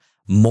her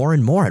more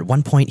and more. At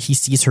one point, he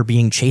sees her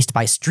being chased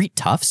by street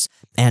toughs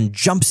and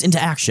jumps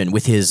into action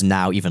with his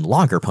now even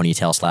longer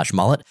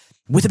ponytail/mullet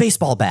with a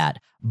baseball bat.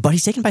 But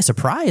he's taken by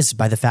surprise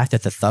by the fact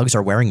that the thugs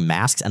are wearing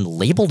masks and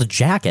labeled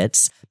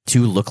jackets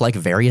to look like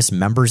various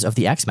members of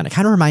the X-Men. It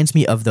kind of reminds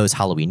me of those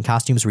Halloween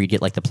costumes where you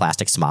get the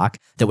plastic smock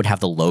that would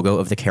have the logo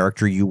of the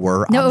character you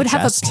were on the chest. No, it would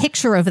have a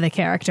picture of the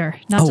character,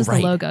 not just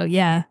right. the logo.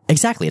 Yeah.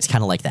 Exactly. It's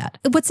kind of like that.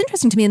 What's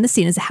interesting to me in this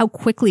scene is how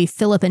quickly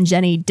Philip and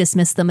Jenny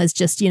dismiss them as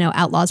just,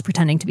 outlaws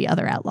pretending to be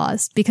other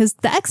outlaws, because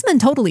the X-Men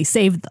totally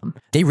saved them.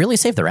 They really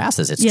saved their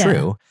asses. It's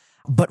true.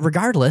 But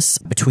regardless,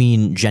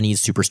 between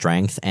Jenny's super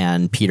strength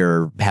and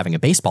Peter having a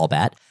baseball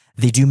bat,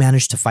 they do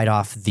manage to fight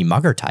off the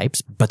mugger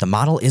types, but the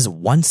model is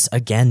once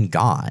again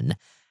gone.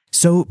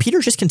 So Peter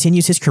just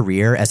continues his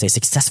career as a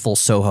successful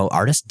Soho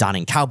artist,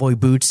 donning cowboy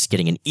boots,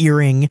 getting an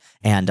earring,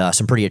 and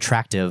some pretty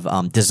attractive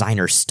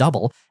designer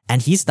stubble.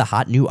 And he's the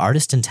hot new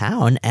artist in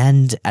town,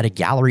 and at a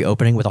gallery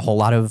opening with a whole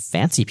lot of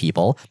fancy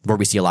people where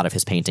we see a lot of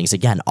his paintings.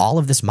 Again, all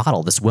of this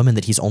model, this woman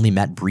that he's only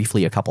met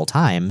briefly a couple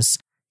times,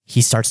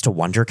 he starts to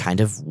wonder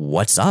kind of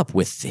what's up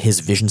with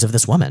his visions of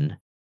this woman.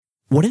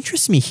 What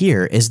interests me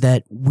here is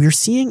that we're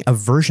seeing a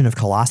version of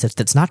Colossus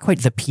that's not quite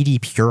the Petey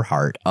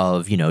Pureheart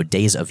of,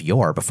 days of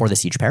yore before the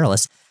Siege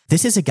Perilous.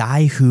 This is a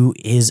guy who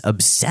is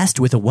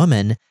obsessed with a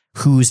woman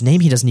whose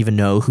name he doesn't even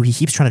know, who he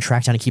keeps trying to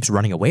track down and keeps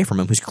running away from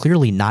him, who's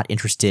clearly not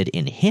interested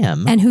in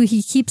him. And who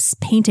he keeps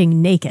painting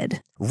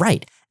naked.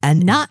 Right.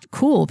 And not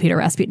cool, Peter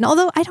Rasputin.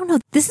 Although, I don't know,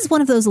 this is one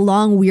of those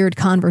long, weird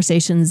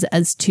conversations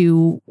as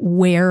to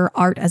where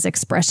art as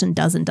expression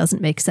does and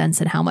doesn't make sense,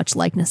 and how much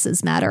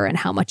likenesses matter, and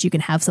how much you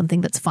can have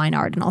something that's fine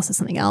art and also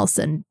something else.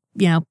 And,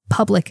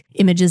 public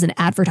images and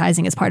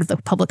advertising as part of the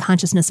public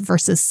consciousness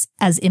versus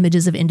as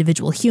images of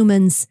individual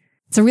humans.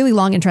 It's a really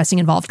long, interesting,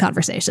 involved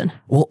conversation.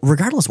 Well,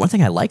 regardless, one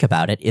thing I like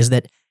about it is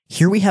that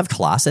here we have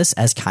Colossus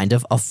as kind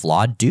of a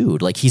flawed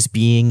dude. Like, he's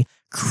being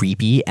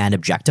creepy and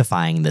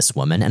objectifying this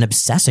woman and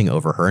obsessing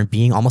over her and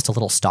being almost a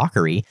little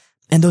stalkery.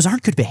 And those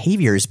aren't good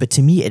behaviors, but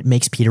to me, it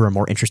makes Peter a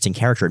more interesting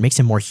character. It makes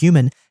him more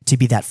human to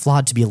be that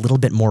flawed, to be a little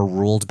bit more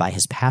ruled by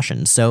his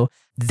passion. So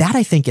that,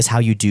 I think, is how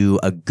you do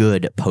a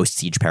good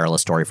post-Siege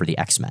Perilous story for the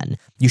X-Men.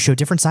 You show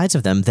different sides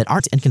of them that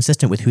aren't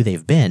inconsistent with who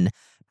they've been,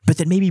 but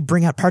that maybe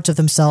bring out parts of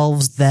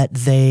themselves that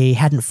they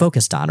hadn't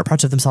focused on, or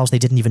parts of themselves they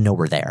didn't even know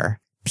were there.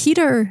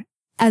 Peter,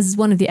 as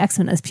one of the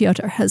X-Men, as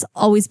Piotr, has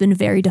always been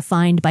very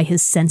defined by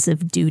his sense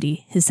of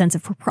duty, his sense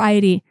of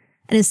propriety,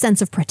 and his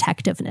sense of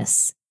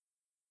protectiveness.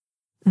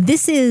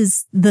 This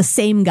is the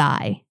same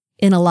guy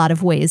in a lot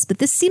of ways, but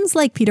this seems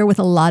like Peter with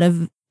a lot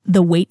of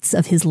the weights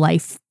of his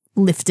life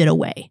lifted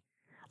away.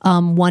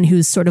 One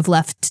who's sort of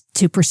left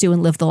to pursue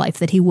and live the life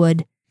that he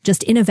would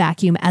just in a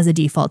vacuum as a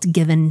default,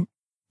 given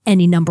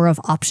any number of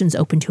options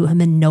open to him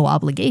and no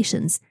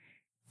obligations.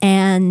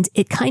 And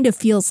it kind of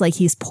feels like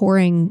he's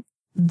pouring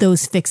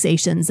those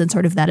fixations and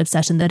sort of that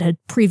obsession that had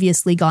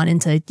previously gone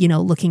into,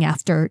 looking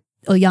after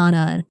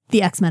Illyana,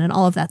 the X-Men, and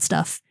all of that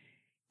stuff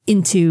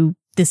into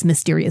this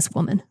mysterious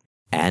woman.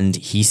 And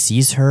he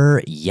sees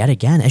her yet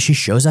again as she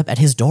shows up at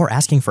his door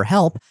asking for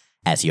help.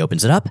 As he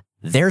opens it up,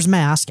 there's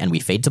Mask, and we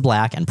fade to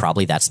black, and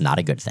probably that's not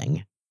a good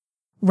thing.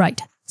 Right.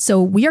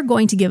 So we are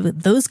going to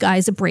give those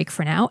guys a break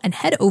for now and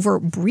head over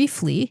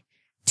briefly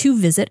to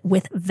visit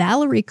with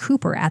Valerie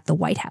Cooper at the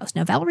White House.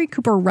 Now, Valerie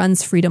Cooper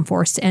runs Freedom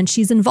Force, and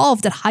she's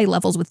involved at high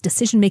levels with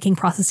decision-making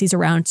processes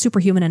around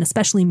superhuman and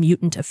especially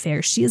mutant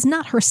affairs. She is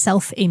not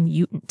herself a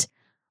mutant.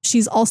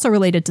 She's also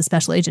related to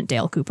Special Agent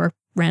Dale Cooper,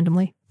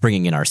 randomly.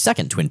 Bringing in our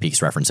second Twin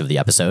Peaks reference of the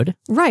episode.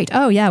 Right.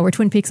 Oh, yeah, we're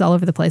Twin Peaks all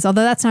over the place,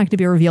 although that's not going to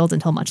be revealed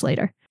until much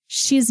later.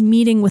 She's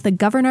meeting with the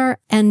governor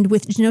and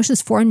with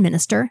Genosha's foreign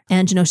minister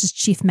and Genosha's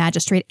chief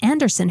magistrate,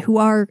 Anderson, who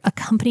are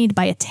accompanied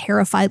by a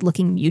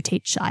terrified-looking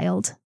mutate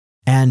child.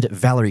 And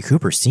Valerie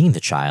Cooper, seeing the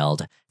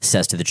child,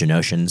 says to the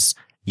Genosians,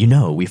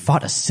 we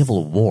fought a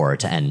civil war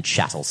to end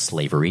chattel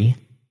slavery.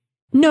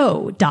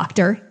 No,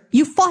 Doctor.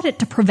 You fought it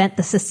to prevent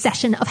the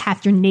secession of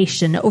half your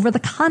nation over the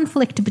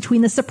conflict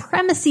between the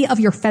supremacy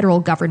of your federal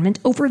government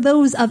over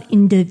those of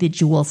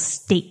individual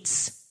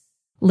states.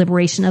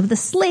 Liberation of the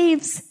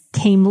slaves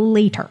came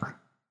later.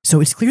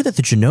 So it's clear that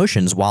the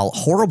Genosians, while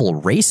horrible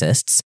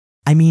racists,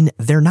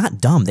 they're not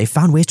dumb. They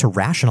found ways to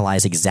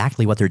rationalize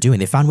exactly what they're doing.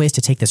 They found ways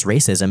to take this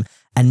racism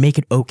and make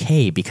it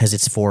okay because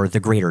it's for the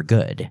greater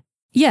good.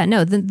 Yeah,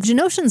 no, the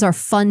Genosians are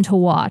fun to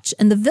watch.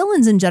 And the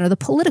villains in general, the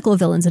political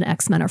villains in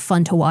X-Men are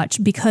fun to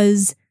watch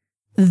because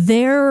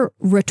their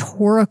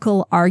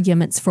rhetorical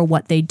arguments for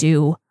what they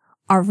do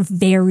are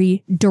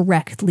very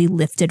directly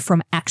lifted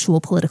from actual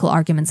political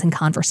arguments and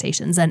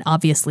conversations, and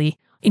obviously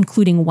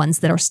including ones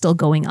that are still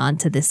going on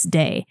to this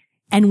day.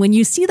 And when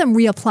you see them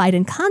reapplied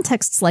in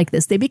contexts like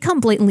this, they become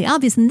blatantly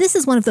obvious. And this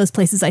is one of those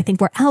places, I think,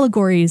 where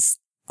allegories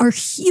are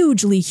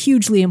hugely,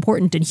 hugely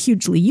important and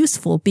hugely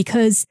useful,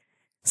 because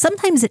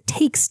sometimes it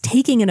takes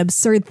taking an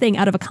absurd thing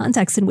out of a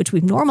context in which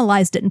we've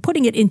normalized it and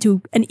putting it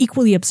into an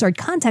equally absurd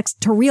context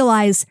to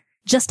realize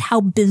just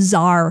how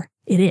bizarre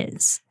it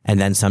is. And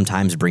then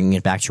sometimes bringing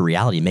it back to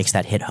reality makes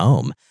that hit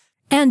home.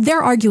 And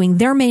they're arguing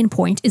their main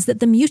point is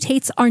that the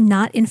mutates are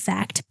not, in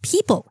fact,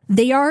 people.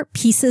 They are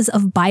pieces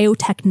of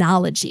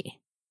biotechnology.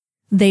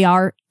 They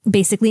are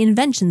basically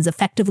inventions.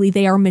 Effectively,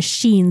 they are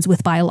machines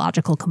with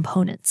biological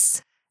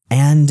components.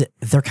 And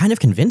they're kind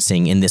of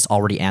convincing in this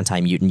already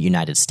anti-mutant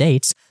United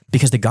States,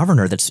 because the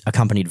governor that's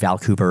accompanied Val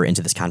Cooper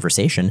into this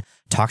conversation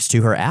talks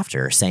to her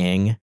after,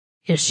 saying,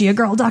 "Is she a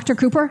girl, Dr.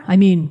 Cooper?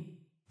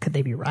 Could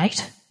they be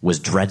right? Was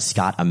Dred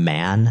Scott a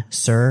man,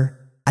 sir?"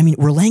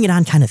 We're laying it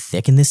on kind of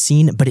thick in this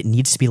scene, but it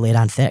needs to be laid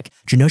on thick.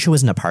 Genosha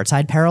was an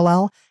apartheid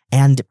parallel,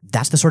 and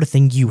that's the sort of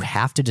thing you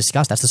have to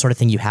discuss. That's the sort of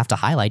thing you have to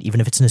highlight,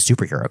 even if it's in a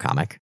superhero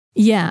comic.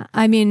 Yeah,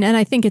 and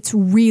I think it's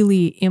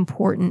really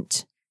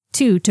important,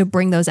 too, to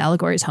bring those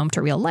allegories home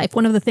to real life.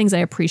 One of the things I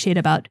appreciate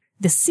about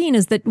this scene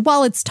is that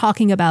while it's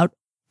talking about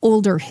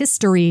older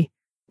history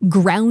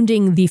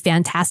grounding the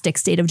fantastic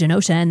state of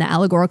Genosha and the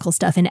allegorical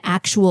stuff in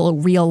actual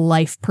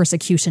real-life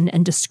persecution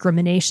and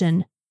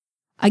discrimination,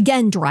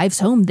 again, drives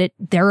home that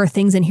there are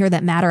things in here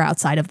that matter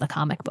outside of the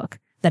comic book,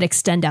 that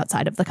extend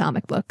outside of the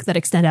comic book, that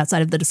extend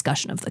outside of the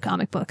discussion of the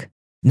comic book.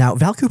 Now,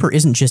 Val Cooper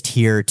isn't just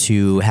here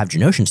to have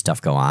Genoshan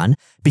stuff go on,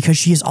 because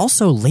she is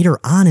also later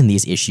on in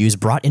these issues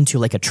brought into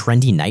like a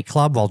trendy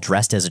nightclub while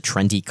dressed as a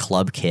trendy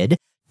club kid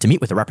to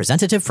meet with a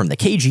representative from the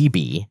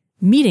KGB.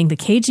 Meeting the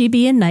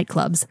KGB in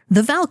nightclubs,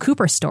 the Val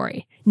Cooper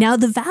story. Now,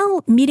 the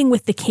Val meeting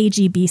with the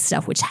KGB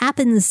stuff, which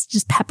happens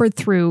just peppered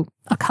through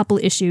a couple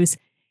issues,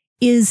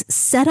 is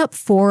set up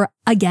for,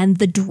 again,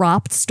 the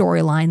dropped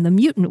storyline, the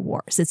Mutant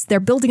Wars. They're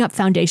building up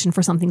foundation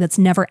for something that's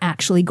never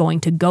actually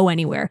going to go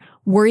anywhere,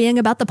 worrying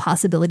about the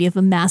possibility of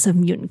a massive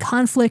mutant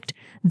conflict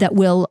that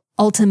will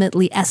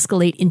ultimately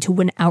escalate into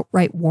an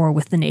outright war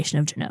with the nation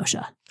of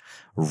Genosha.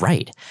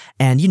 Right.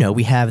 And, you know,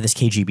 we have this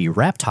KGB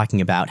rep talking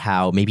about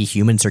how maybe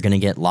humans are going to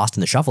get lost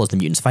in the shuffle as the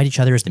mutants fight each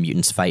other, as the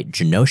mutants fight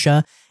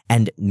Genosha,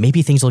 and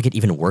maybe things will get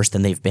even worse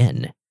than they've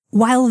been.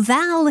 While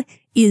Val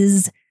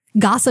is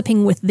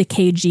gossiping with the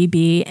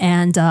KGB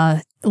and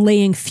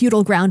laying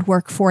feudal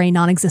groundwork for a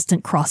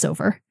non-existent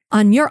crossover,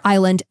 on Muir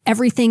Island,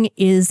 everything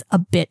is a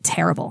bit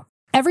terrible.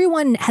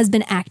 Everyone has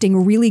been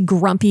acting really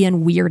grumpy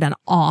and weird and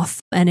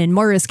off, and in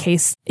Moira's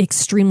case,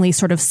 extremely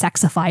sort of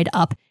sexified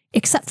up,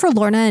 except for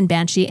Lorna and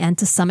Banshee and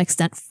to some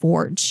extent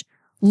Forge.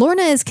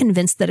 Lorna is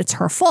convinced that it's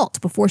her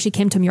fault. Before she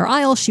came to Muir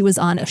Isle, she was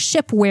on a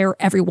ship where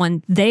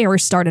everyone there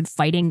started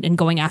fighting and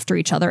going after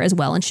each other as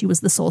well, and she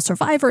was the sole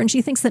survivor, and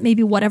she thinks that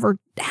maybe whatever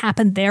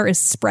happened there is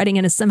spreading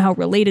and is somehow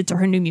related to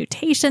her new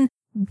mutation.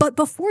 But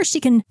before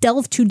she can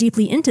delve too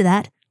deeply into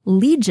that,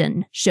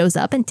 Legion shows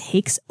up and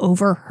takes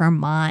over her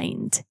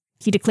mind.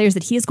 He declares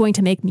that he is going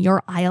to make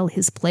Muir Isle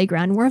his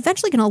playground. We're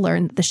eventually going to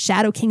learn that the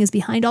Shadow King is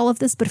behind all of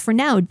this, but for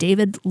now,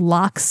 David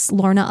locks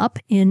Lorna up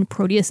in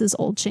Proteus's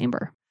old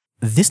chamber.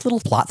 This little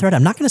plot thread,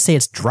 I'm not going to say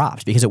it's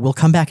dropped because it will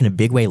come back in a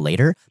big way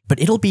later,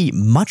 but it'll be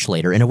much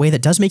later in a way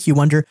that does make you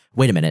wonder,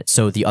 wait a minute,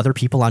 so the other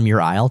people on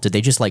Muir Isle, did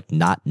they just like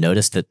not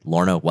notice that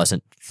Lorna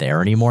wasn't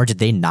there anymore? Did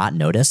they not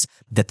notice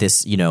that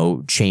this, you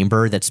know,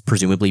 chamber that's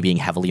presumably being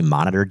heavily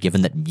monitored,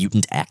 given that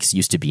Mutant X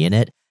used to be in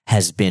it,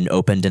 has been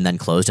opened and then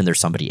closed and there's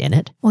somebody in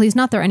it? Well, he's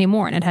not there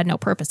anymore and it had no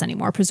purpose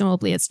anymore.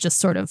 Presumably it's just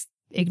sort of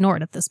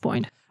ignored at this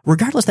point.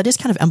 Regardless, that is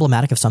kind of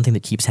emblematic of something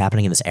that keeps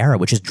happening in this era,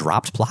 which is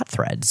dropped plot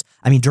threads.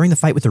 I mean, during the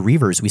fight with the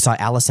Reavers, we saw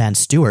Alisanne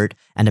Stewart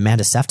and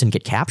Amanda Sefton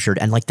get captured,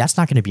 and like that's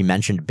not going to be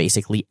mentioned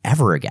basically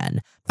ever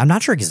again. I'm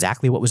not sure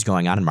exactly what was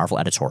going on in Marvel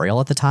editorial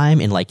at the time,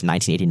 in like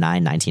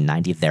 1989,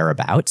 1990,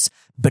 thereabouts,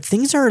 but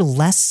things are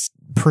less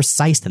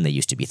precise than they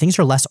used to be. Things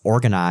are less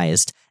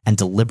organized and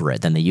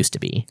deliberate than they used to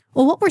be.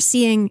 Well, what we're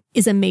seeing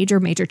is a major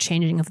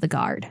changing of the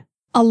guard.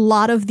 A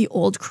lot of the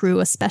old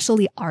crew,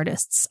 especially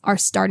artists, are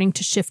starting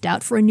to shift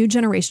out for a new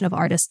generation of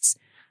artists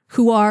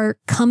who are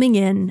coming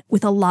in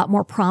with a lot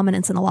more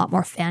prominence and a lot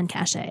more fan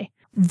cachet.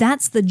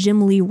 That's the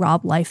Jim Lee,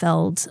 Rob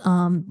Liefeld,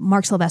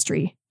 Mark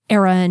Silvestri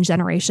era and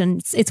generation.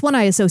 It's one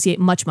I associate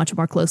much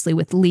more closely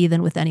with Lee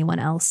than with anyone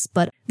else.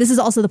 But this is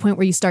also the point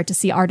where you start to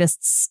see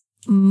artists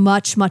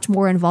much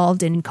more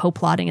involved in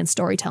co-plotting and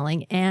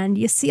storytelling. And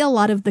you see a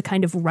lot of the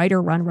kind of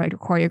writer-run,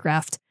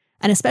 writer-choreographed,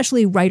 and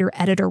especially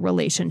writer-editor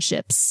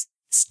relationships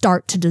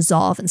start to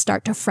dissolve and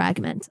start to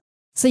fragment.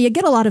 So you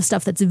get a lot of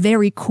stuff that's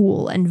very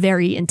cool and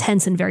very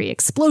intense and very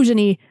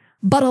explosion-y,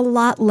 but a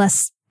lot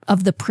less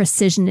of the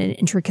precision and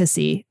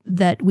intricacy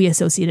that we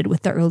associated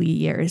with the early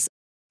years.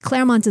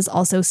 Claremont is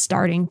also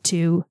starting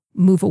to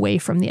move away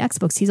from the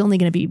X-Books. He's only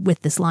going to be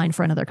with this line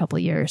for another couple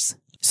of years.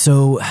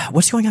 So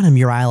what's going on in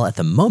Muir Isle at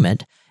the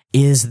moment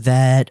is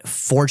that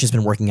Forge has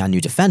been working on new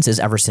defenses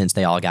ever since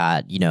they all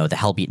got, you know, the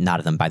hell beaten out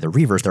of them by the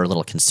Reavers. They're a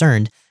little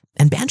concerned.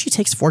 And Banshee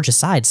takes Forge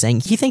aside, saying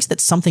he thinks that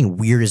something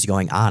weird is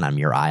going on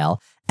Muir Isle,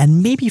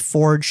 and maybe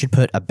Forge should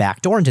put a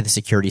backdoor into the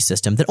security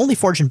system that only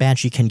Forge and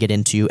Banshee can get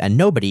into, and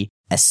nobody,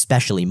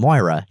 especially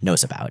Moira,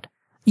 knows about.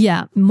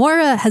 Yeah,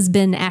 Moira has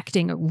been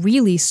acting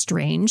really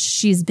strange.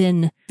 She's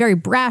been very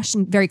brash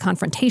and very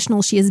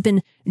confrontational. She has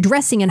been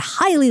dressing in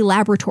highly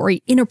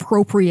laboratory,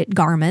 inappropriate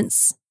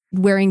garments,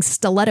 wearing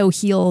stiletto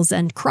heels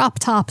and crop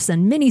tops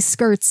and mini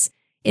skirts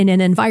in an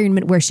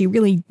environment where she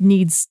really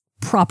needs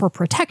proper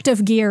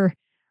protective gear.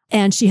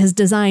 And she has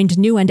designed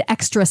new and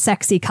extra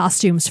sexy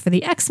costumes for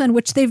the X-Men,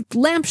 which they've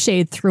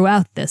lampshade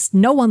throughout this.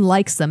 No one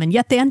likes them, and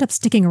yet they end up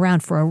sticking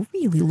around for a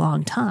really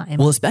long time.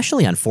 Well,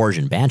 especially on Forge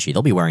and Banshee.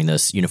 They'll be wearing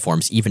those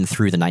uniforms even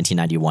through the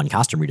 1991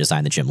 costume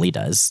redesign that Jim Lee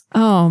does.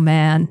 Oh,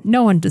 man.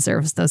 No one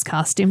deserves those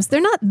costumes.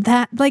 They're not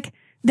that, like,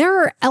 there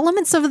are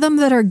elements of them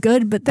that are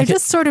good, but they're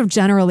just sort of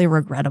generally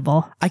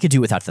regrettable. I could do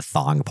without the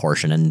thong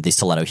portion and the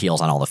stiletto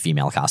heels on all the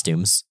female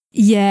costumes.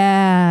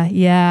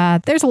 Yeah.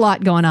 There's a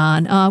lot going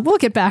on. We'll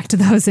get back to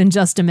those in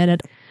just a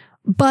minute.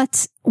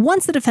 But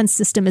once the defense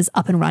system is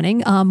up and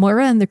running,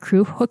 Moira and the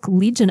crew hook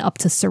Legion up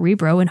to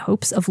Cerebro in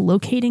hopes of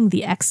locating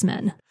the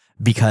X-Men.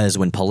 Because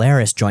when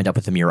Polaris joined up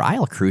with the Muir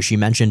Isle crew, she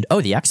mentioned,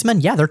 oh, the X-Men?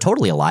 Yeah, they're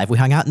totally alive. We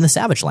hung out in the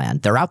Savage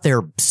Land. They're out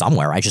there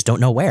somewhere. I just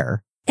don't know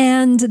where.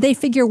 And they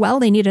figure, well,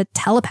 they need a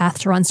telepath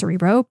to run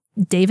Cerebro.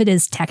 David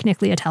is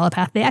technically a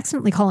telepath. They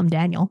accidentally call him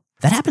Daniel.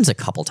 That happens a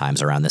couple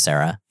times around this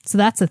era. So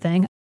that's a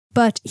thing.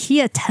 But he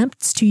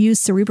attempts to use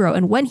Cerebro,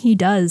 and when he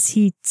does,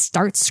 he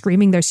starts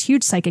screaming. There's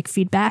huge psychic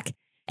feedback.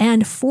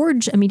 And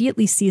Forge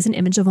immediately sees an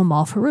image of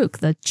Amal Farouk,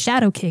 the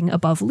Shadow King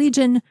above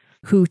Legion,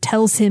 who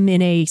tells him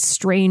in a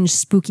strange,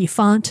 spooky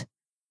font,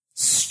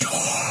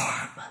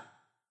 "Storm,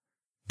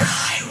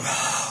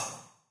 Cairo."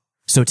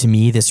 So to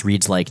me, this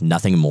reads like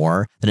nothing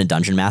more than a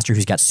dungeon master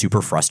who's got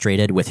super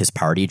frustrated with his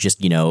party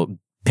just,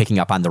 picking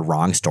up on the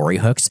wrong story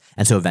hooks,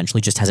 and so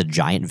eventually just has a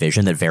giant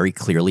vision that very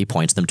clearly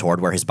points them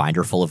toward where his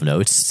binder full of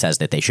notes says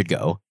that they should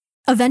go.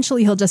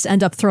 Eventually, he'll just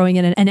end up throwing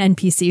in an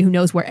NPC who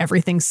knows where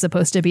everything's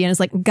supposed to be and is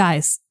like,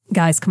 guys,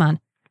 come on.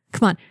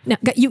 Now,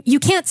 you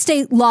can't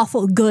stay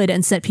lawful good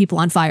and set people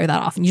on fire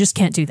that often. You just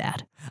can't do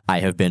that.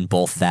 I have been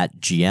both that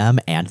GM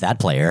and that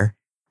player.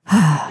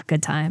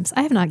 Good times.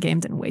 I have not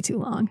gamed in way too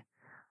long.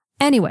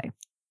 Anyway,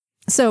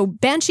 so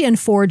Banshee and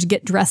Forge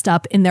get dressed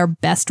up in their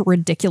best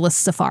ridiculous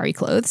safari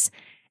clothes.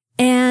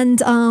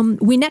 And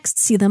we next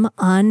see them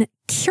on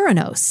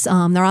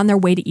Kyranos. They're on their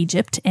way to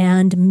Egypt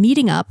and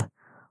meeting up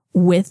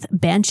with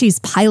Banshee's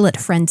pilot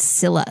friend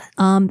Scylla.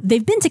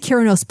 They've been to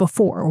Kyranos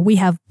before. We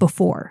have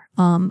before,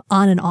 on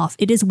and off.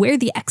 It is where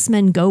the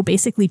X-Men go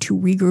basically to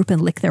regroup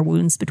and lick their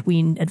wounds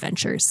between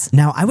adventures.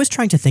 Now, I was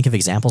trying to think of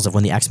examples of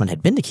when the X-Men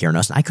had been to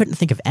Kyranos, and I couldn't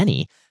think of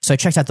any. So I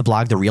checked out the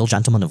blog The Real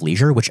Gentleman of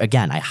Leisure, which,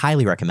 again, I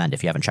highly recommend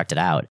if you haven't checked it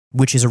out,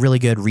 which is a really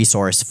good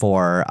resource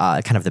for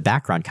kind of the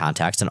background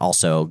context and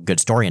also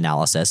good story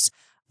analysis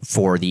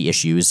for the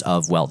issues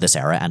of, well, this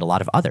era and a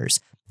lot of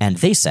others. And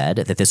they said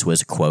that this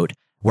was, quote,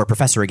 where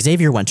Professor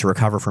Xavier went to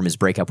recover from his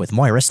breakup with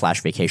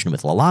Moira/vacation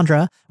with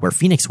Lalandra, where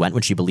Phoenix went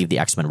when she believed the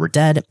X-Men were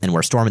dead, and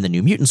where Storm and the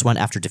New Mutants went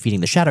after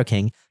defeating the Shadow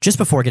King just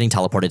before getting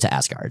teleported to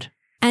Asgard.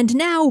 And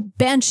now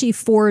Banshee,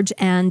 Forge,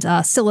 and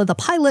Scylla the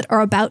pilot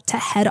are about to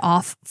head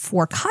off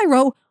for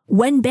Cairo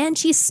when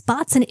Banshee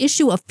spots an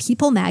issue of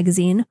People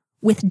magazine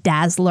with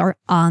Dazzler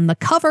on the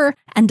cover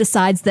and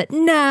decides that,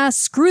 nah,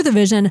 screw the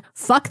Vision,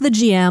 fuck the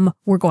GM,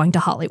 we're going to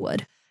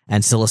Hollywood.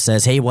 And Scylla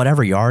says, hey,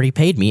 whatever, you already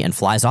paid me, and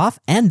flies off,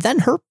 and then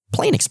her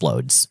plane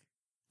explodes.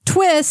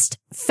 Twist!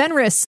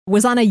 Fenris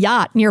was on a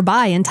yacht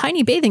nearby in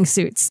tiny bathing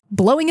suits,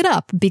 blowing it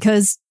up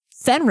because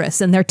Fenris,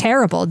 and they're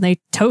terrible, and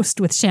they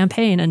toast with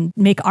champagne and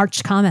make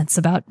arch comments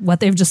about what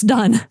they've just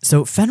done.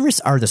 So Fenris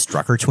are the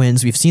Strucker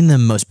twins. We've seen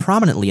them most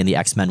prominently in the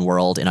X-Men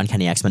world in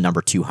Uncanny X-Men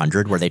number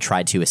 200, where they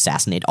tried to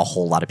assassinate a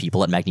whole lot of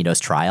people at Magneto's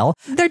trial.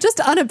 They're just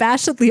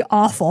unabashedly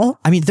awful.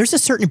 I mean, there's a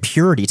certain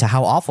purity to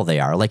how awful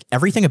they are. Like,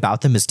 everything about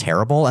them is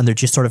terrible, and they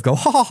just sort of go,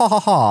 ha ha ha ha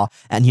ha,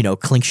 and,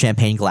 clink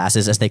champagne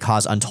glasses as they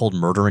cause untold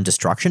murder and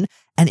destruction.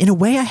 And in a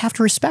way, I have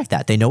to respect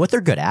that. They know what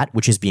they're good at,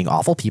 which is being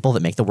awful people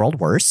that make the world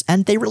worse,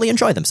 and they really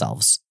enjoy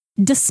themselves.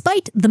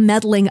 Despite the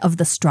meddling of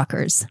the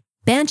Struckers,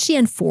 Banshee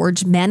and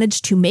Forge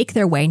manage to make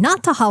their way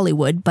not to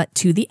Hollywood, but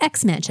to the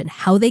X-Mansion.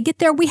 How they get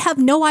there, we have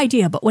no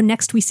idea, but when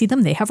next we see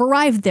them, they have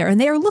arrived there,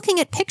 and they are looking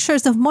at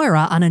pictures of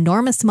Moira on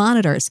enormous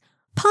monitors,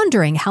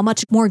 pondering how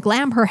much more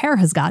glam her hair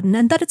has gotten,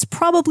 and that it's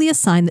probably a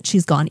sign that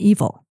she's gone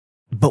evil.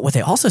 But what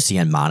they also see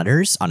on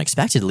monitors,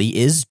 unexpectedly,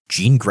 is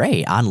Jean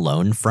Grey on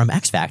loan from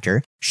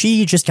X-Factor.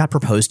 She just got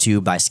proposed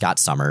to by Scott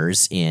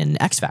Summers in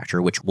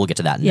X-Factor, which we'll get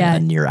to that in a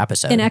near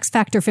episode. In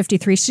X-Factor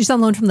 53, she's on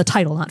loan from the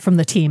title, not from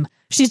the team.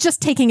 She's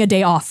just taking a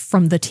day off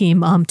from the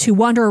team to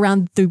wander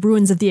around the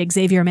ruins of the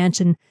Xavier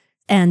Mansion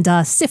and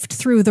sift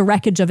through the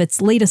wreckage of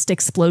its latest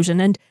explosion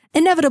and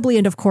inevitably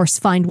and of course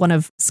find one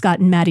of Scott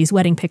and Maddie's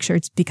wedding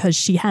pictures because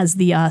she has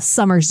the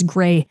Summers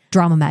Grey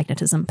drama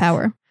magnetism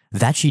power.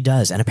 That she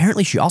does. And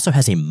apparently she also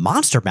has a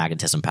monster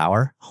magnetism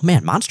power. Oh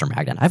man, Monster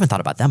Magnet. I haven't thought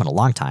about them in a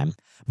long time.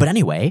 But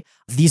anyway,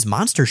 these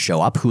monsters show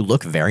up who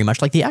look very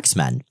much like the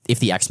X-Men. If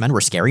the X-Men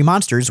were scary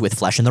monsters with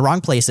flesh in the wrong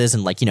places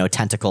and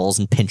tentacles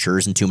and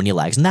pinchers and too many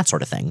legs and that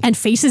sort of thing. And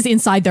faces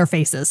inside their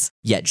faces.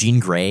 Yet Jean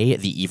Grey,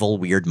 the evil,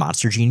 weird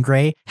monster Jean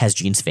Grey, has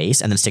Jean's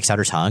face and then sticks out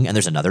her tongue and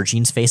there's another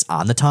Jean's face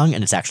on the tongue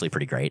and it's actually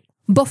pretty great.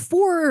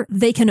 Before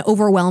they can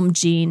overwhelm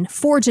Jean,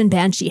 Forge and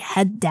Banshee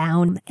head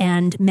down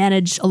and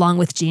manage, along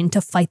with Jean,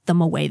 to fight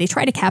them away. They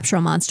try to capture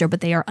a monster,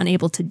 but they are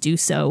unable to do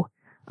so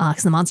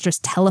because the monsters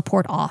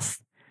teleport off.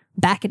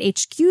 Back at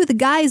HQ, the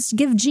guys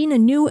give Jean a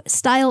new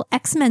style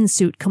X-Men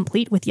suit,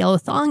 complete with yellow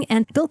thong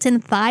and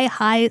built-in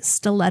thigh-high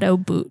stiletto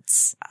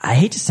boots. I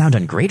hate to sound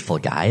ungrateful,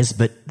 guys,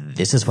 but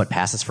this is what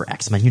passes for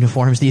X-Men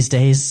uniforms these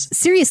days.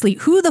 Seriously,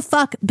 who the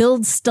fuck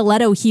builds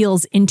stiletto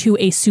heels into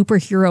a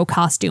superhero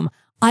costume?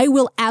 I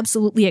will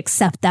absolutely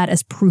accept that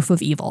as proof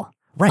of evil.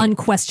 Right.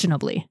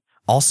 Unquestionably.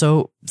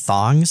 Also,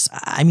 thongs.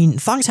 I mean,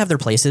 thongs have their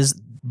places,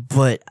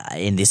 but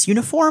in this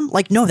uniform,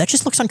 no, that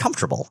just looks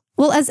uncomfortable.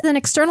 Well, as an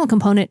external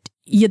component,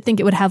 you'd think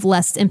it would have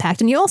less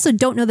impact. And you also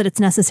don't know that it's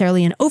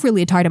necessarily an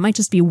overly leotard. It might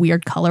just be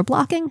weird color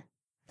blocking.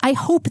 I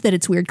hope that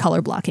it's weird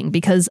color blocking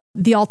because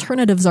the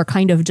alternatives are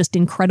kind of just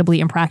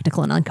incredibly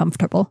impractical and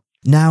uncomfortable.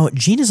 Now,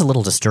 Jean is a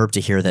little disturbed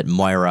to hear that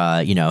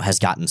Moira, has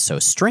gotten so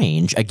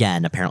strange.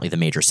 Again, apparently the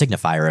major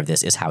signifier of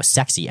this is how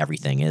sexy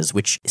everything is,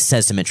 which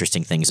says some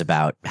interesting things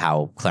about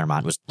how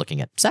Claremont was looking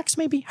at sex,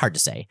 maybe? Hard to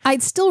say.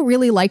 I'd still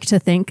really like to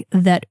think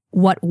that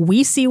what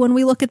we see when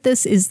we look at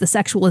this is the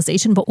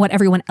sexualization, but what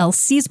everyone else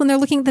sees when they're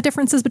looking at the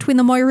differences between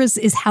the Moiras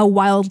is how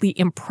wildly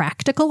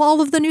impractical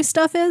all of the new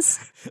stuff is.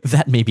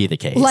 That may be the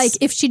case. Like,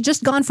 if she'd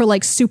just gone for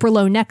super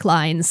low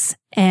necklines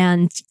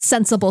and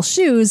sensible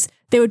shoes,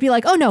 they would be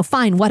like, oh no,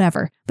 fine,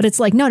 whatever. But it's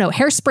like, no,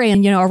 hairspray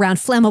and, around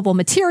flammable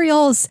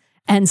materials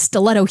and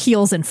stiletto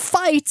heels and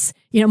fights.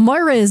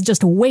 Moira is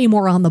just way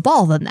more on the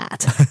ball than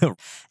that.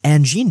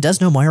 And Jean does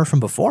know Moira from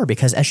before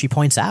because, as she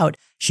points out,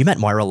 she met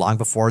Moira long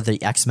before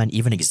the X-Men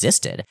even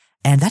existed.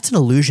 And that's an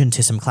allusion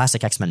to some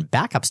classic X-Men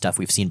backup stuff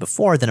we've seen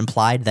before that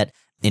implied that,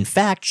 in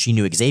fact, she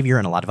knew Xavier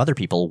and a lot of other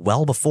people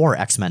well before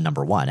X-Men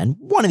 #1. And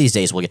one of these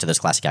days, we'll get to those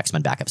classic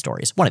X-Men backup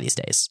stories. One of these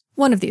days.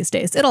 One of these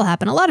days. It'll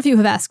happen. A lot of you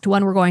have asked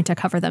when we're going to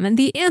cover them. And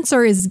the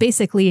answer is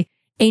basically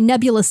a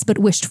nebulous but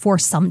wished for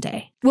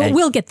someday.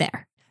 We'll get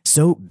there.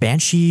 So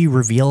Banshee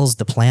reveals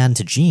the plan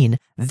to Jean.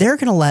 They're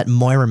going to let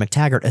Moira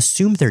McTaggart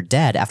assume they're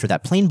dead after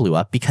that plane blew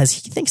up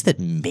because he thinks that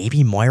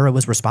maybe Moira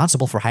was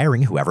responsible for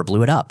hiring whoever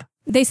blew it up.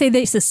 They say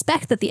they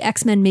suspect that the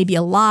X-Men may be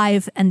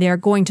alive and they're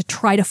going to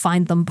try to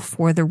find them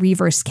before the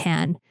Reavers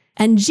can.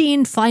 And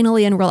Jean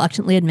finally and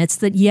reluctantly admits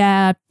that,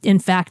 yeah, in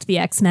fact, the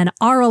X-Men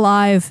are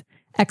alive.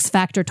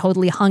 X-Factor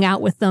totally hung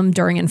out with them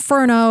during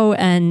Inferno,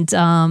 and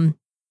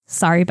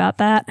sorry about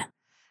that.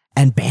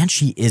 And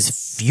Banshee is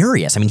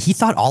furious. I mean, he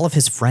thought all of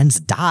his friends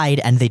died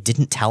and they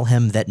didn't tell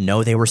him that,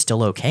 no, they were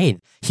still okay.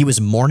 He was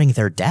mourning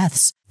their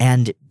deaths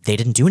and they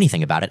didn't do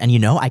anything about it.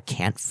 And I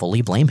can't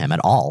fully blame him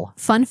at all.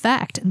 Fun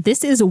fact,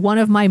 this is one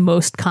of my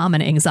most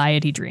common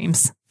anxiety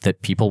dreams.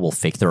 That people will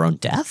fake their own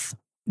death?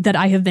 That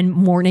I have been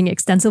mourning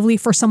extensively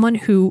for someone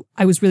who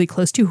I was really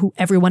close to, who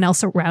everyone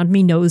else around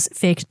me knows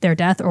faked their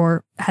death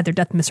or had their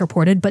death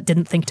misreported, but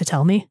didn't think to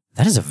tell me.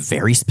 That is a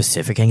very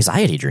specific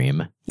anxiety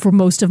dream. For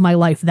most of my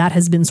life, that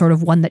has been sort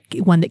of one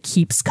that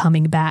keeps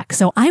coming back.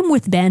 So I'm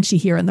with Banshee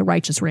here in the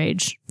righteous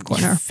rage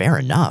corner. Fair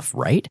enough,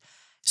 right?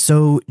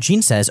 So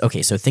Jean says,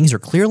 okay, so things are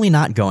clearly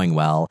not going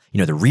well.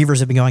 The Reavers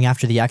have been going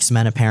after the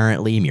X-Men,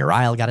 apparently.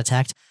 Muriel got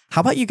attacked.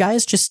 How about you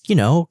guys just,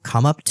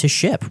 come up to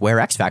ship where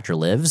X-Factor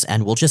lives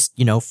and we'll just,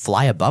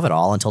 fly above it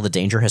all until the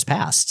danger has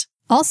passed.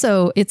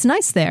 Also, it's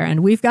nice there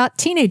and we've got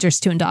teenagers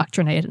to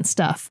indoctrinate and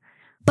stuff.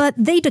 But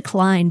they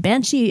decline.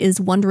 Banshee is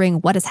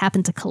wondering what has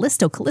happened to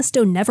Callisto.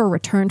 Callisto never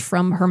returned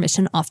from her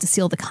mission off to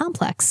seal the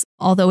complex,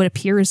 although it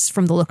appears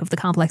from the look of the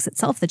complex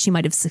itself that she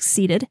might have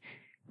succeeded.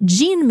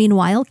 Jean,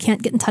 meanwhile,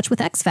 can't get in touch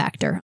with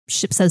X-Factor.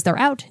 Ship says they're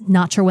out,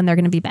 not sure when they're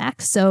going to be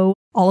back, so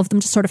all of them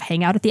just sort of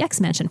hang out at the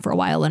X-Mansion for a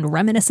while and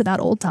reminisce about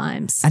old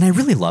times. And I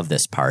really love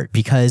this part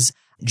because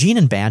Jean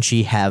and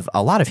Banshee have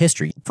a lot of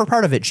history. For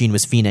part of it, Jean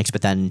was Phoenix,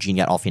 but then Jean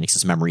got all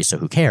Phoenix's memories, so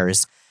who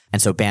cares?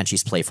 And so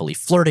Banshee's playfully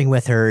flirting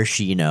with her.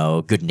 She,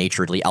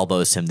 good-naturedly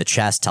elbows him in the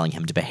chest, telling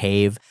him to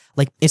behave.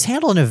 It's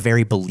handled in a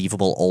very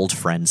believable old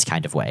friends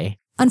kind of way.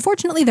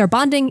 Unfortunately, their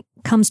bonding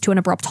comes to an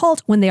abrupt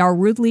halt when they are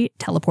rudely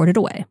teleported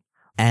away.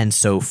 And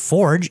so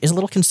Forge is a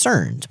little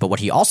concerned, but what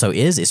he also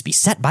is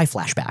beset by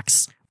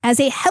flashbacks. As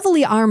a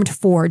heavily armed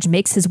Forge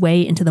makes his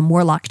way into the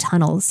Morlock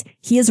tunnels,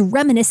 he is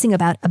reminiscing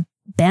about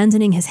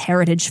abandoning his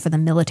heritage for the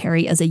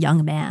military as a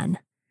young man,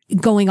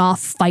 going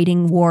off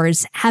fighting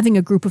wars, having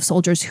a group of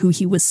soldiers who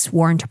he was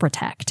sworn to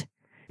protect.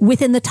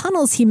 Within the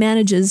tunnels, he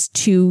manages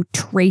to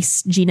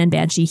trace Jean and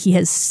Banshee. He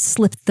has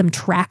slipped them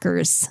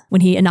trackers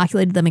when he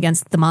inoculated them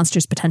against the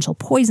monster's potential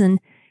poison,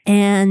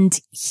 and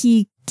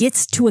he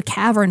gets to a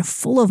cavern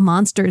full of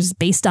monsters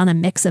based on a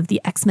mix of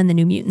the X-Men, the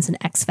New Mutants, and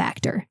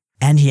X-Factor.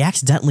 And he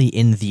accidentally,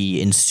 in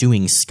the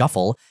ensuing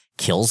scuffle,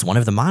 kills one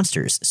of the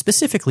monsters.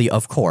 Specifically,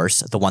 of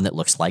course, the one that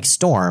looks like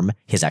Storm,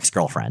 his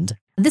ex-girlfriend.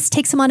 This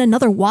takes him on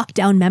another walk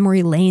down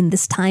memory lane,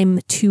 this time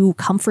to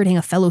comforting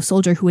a fellow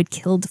soldier who had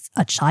killed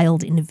a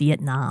child in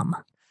Vietnam.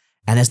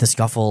 And as the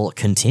scuffle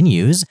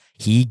continues,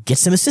 he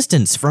gets some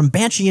assistance from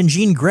Banshee and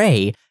Jean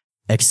Grey,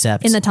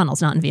 except... in the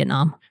tunnels, not in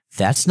Vietnam.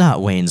 That's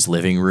not Wayne's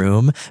living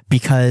room,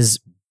 because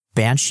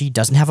Banshee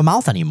doesn't have a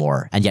mouth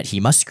anymore, and yet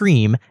he must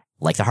scream,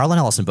 like the Harlan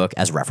Ellison book,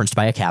 as referenced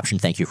by a caption,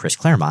 thank you, Chris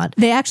Claremont.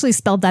 They actually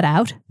spelled that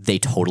out? They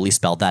totally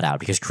spelled that out,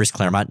 because Chris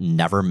Claremont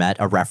never met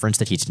a reference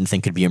that he didn't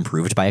think could be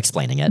improved by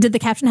explaining it. Did the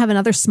caption have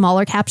another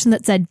smaller caption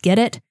that said, get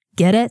it?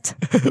 Get it?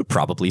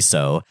 Probably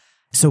so.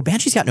 So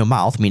Banshee's got no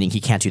mouth, meaning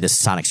he can't do this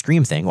sonic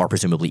scream thing, or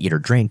presumably eat or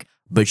drink,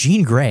 but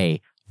Jean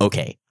Grey,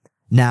 okay.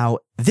 Now,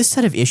 this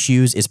set of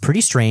issues is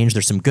pretty strange.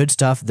 There's some good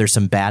stuff, there's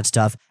some bad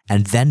stuff,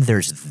 and then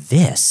there's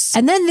this.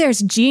 And then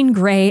there's Jean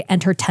Grey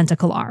and her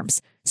tentacle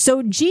arms.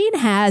 So Jean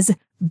has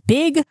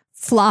big,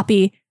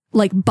 floppy,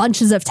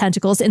 bunches of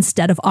tentacles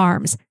instead of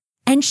arms.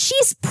 And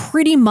she's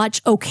pretty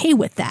much okay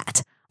with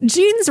that.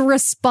 Jean's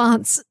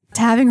response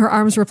to having her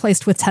arms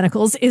replaced with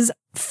tentacles is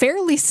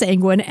fairly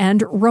sanguine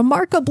and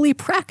remarkably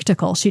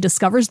practical. She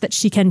discovers that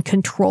she can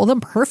control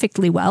them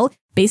perfectly well.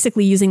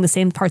 basically using the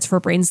same parts of her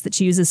brains that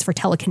she uses for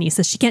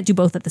telekinesis. She can't do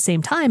both at the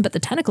same time, but the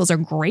tentacles are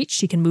great.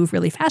 She can move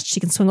really fast. She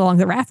can swing along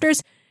the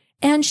rafters.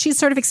 And she's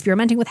sort of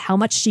experimenting with how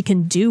much she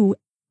can do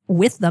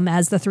with them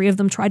as the three of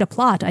them try to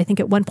plot. I think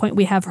at one point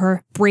we have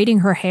her braiding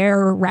her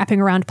hair,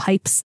 wrapping around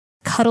pipes,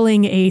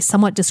 cuddling a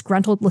somewhat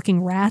disgruntled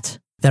looking rat.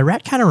 That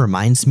rat kind of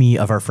reminds me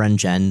of our friend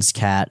Jen's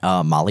cat,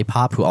 Molly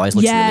Pop, who always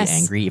looks really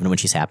angry even when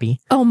she's happy.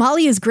 Oh,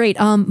 Molly is great.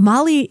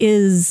 Molly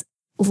is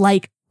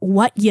like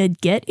what you'd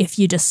get if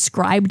you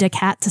described a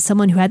cat to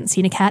someone who hadn't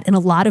seen a cat in a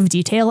lot of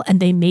detail and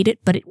they made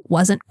it, but it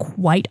wasn't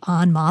quite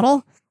on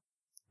model.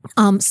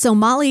 So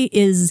Molly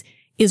is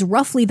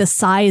roughly the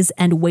size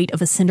and weight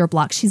of a cinder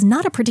block. She's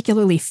not a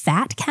particularly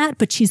fat cat,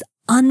 but she's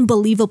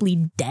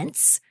unbelievably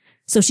dense.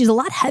 So she's a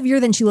lot heavier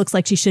than she looks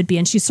like she should be,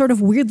 and she's sort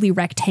of weirdly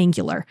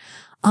rectangular.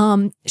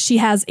 She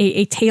has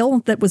a tail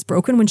that was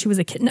broken when she was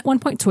a kitten at one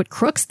point, so it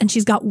crooks, and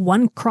she's got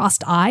one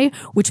crossed eye,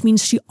 which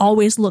means she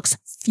always looks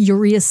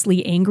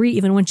furiously angry,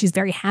 even when she's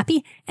very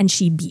happy, and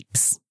she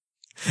beeps.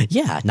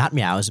 Yeah, not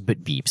meows,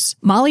 but beeps.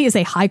 Molly is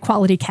a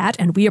high-quality cat,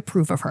 and we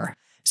approve of her.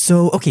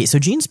 So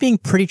Jean's being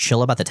pretty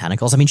chill about the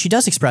tentacles. I mean, she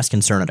does express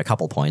concern at a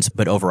couple points,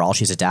 but overall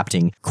she's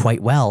adapting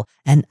quite well.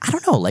 And I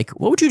don't know, like,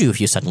 what would you do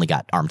if you suddenly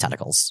got arm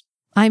tentacles?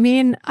 I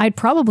mean, I'd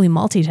probably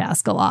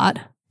multitask a lot.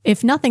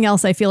 If nothing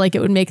else, I feel like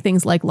it would make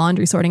things like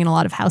laundry sorting and a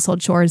lot of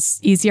household chores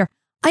easier.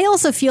 I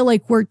also feel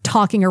like we're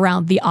talking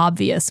around the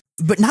obvious.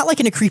 But not like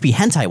in a creepy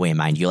hentai way,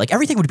 mind you. Like,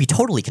 everything would be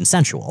totally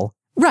consensual.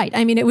 Right.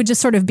 I mean, it would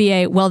just sort of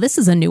be well, this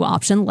is a new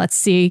option. Let's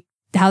see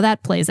how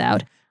that plays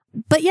out.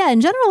 But yeah,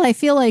 in general, I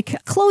feel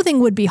like clothing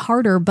would be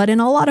harder, but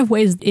in a lot of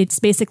ways, it's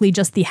basically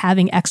just the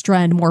having extra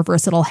and more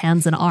versatile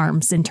hands and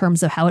arms in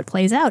terms of how it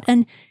plays out.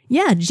 And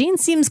yeah, Jean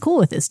seems cool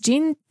with this.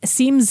 Jean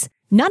seems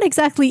not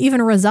exactly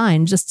even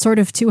resigned, just sort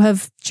of to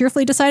have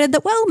cheerfully decided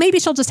that, well, maybe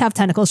she'll just have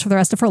tentacles for the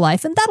rest of her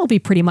life, and that'll be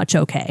pretty much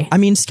okay. I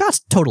mean,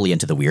 Scott's totally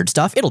into the weird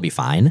stuff. It'll be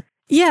fine.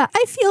 Yeah,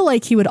 I feel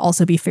like he would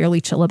also be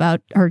fairly chill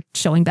about her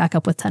showing back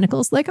up with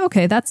tentacles. Like,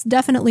 okay, that's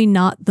definitely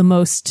not the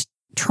most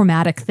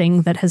traumatic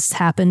thing that has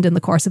happened in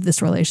the course of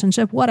this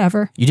relationship.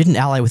 Whatever. You didn't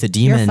ally with a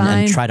demon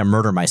and try to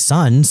murder my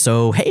son,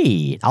 so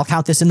hey, I'll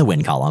count this in the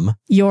win column.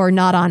 You're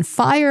not on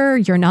fire,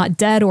 you're not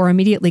dead or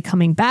immediately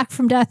coming back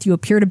from death. You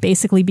appear to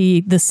basically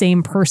be the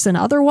same person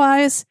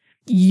otherwise.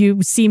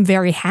 You seem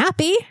very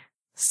happy.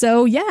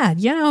 So yeah,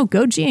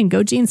 go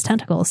Jean's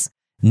tentacles.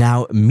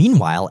 Now,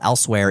 meanwhile,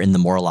 elsewhere in the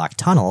Morlock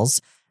tunnels,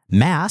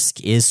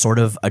 Mask is sort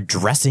of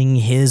addressing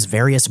his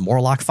various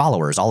Morlock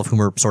followers, all of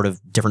whom are sort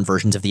of different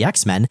versions of the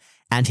X-Men,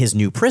 and his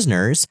new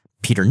prisoners,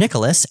 Peter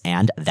Nicholas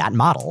and that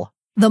model.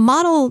 The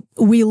model,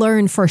 we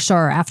learn for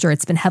sure after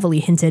it's been heavily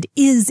hinted,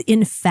 is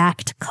in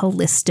fact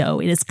Callisto.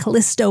 It is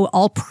Callisto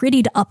all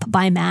prettied up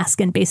by Mask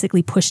and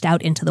basically pushed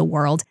out into the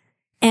world.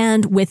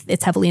 And with,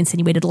 it's heavily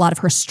insinuated, a lot of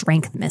her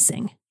strength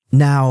missing.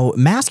 Now,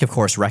 Mask, of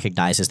course,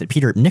 recognizes that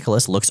Peter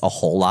Nicholas looks a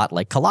whole lot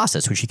like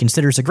Colossus, which he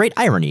considers a great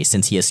irony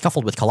since he has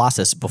scuffled with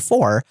Colossus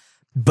before,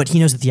 but he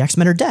knows that the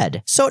X-Men are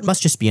dead, so it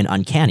must just be an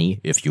uncanny,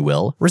 if you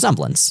will,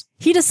 resemblance.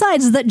 He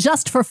decides that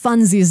just for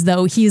funsies,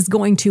 though, he's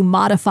going to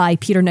modify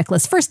Peter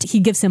Nicholas. First, he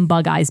gives him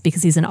bug eyes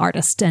because he's an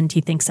artist, and he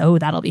thinks, oh,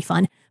 that'll be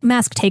fun.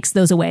 Mask takes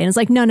those away and is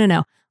like,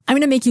 no. I'm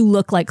going to make you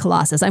look like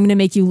Colossus. I'm going to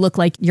make you look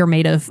like you're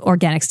made of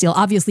organic steel.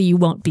 Obviously, you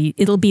won't be.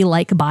 It'll be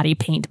like body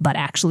paint, but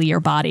actually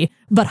your body.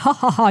 But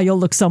you'll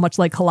look so much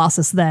like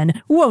Colossus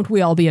then. Won't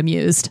we all be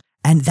amused?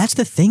 And that's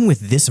the thing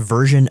with this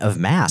version of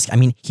Mask. I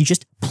mean, he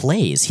just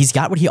plays. He's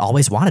got what he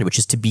always wanted, which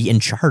is to be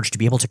in charge, to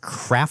be able to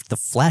craft the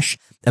flesh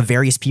of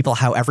various people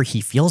however he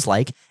feels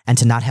like, and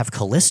to not have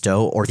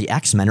Callisto or the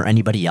X-Men or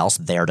anybody else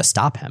there to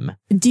stop him.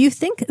 Do you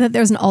think that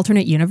there's an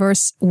alternate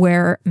universe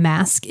where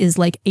Mask is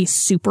like a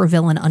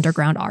supervillain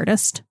underground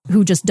artist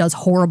who just does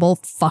horrible,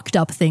 fucked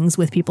up things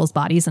with people's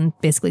bodies and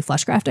basically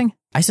flesh crafting?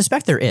 I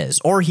suspect there is.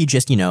 Or he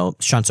just,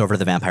 shunts over to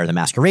the Vampire the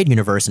Masquerade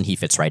universe and he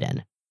fits right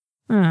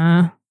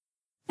in.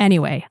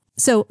 Anyway,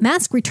 so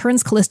Mask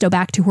returns Callisto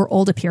back to her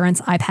old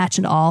appearance, eye patch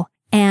and all,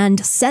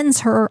 and sends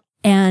her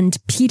and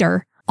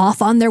Peter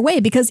off on their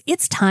way because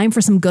it's time for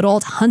some good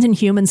old hunting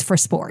humans for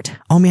sport.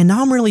 Oh man,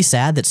 now I'm really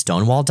sad that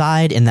Stonewall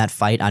died in that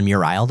fight on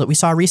Muir Isle that we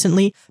saw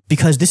recently,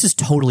 because this is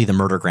totally the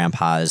Murder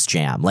Grandpa's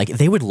jam. Like,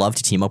 they would love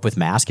to team up with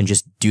Mask and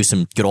just do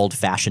some good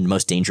old-fashioned,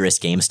 most dangerous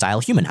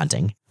game-style human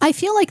hunting. I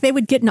feel like they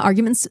would get in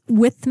arguments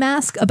with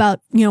Mask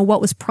about,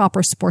 what was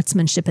proper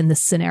sportsmanship in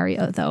this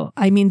scenario, though.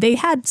 I mean, they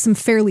had some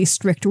fairly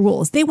strict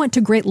rules. They went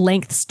to great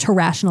lengths to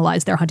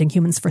rationalize their hunting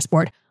humans for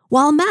sport,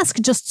 while Mask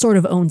just sort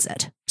of owns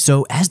it.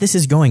 So as this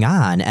is going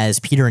on, as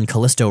Peter and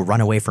Callisto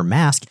run away from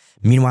Mask,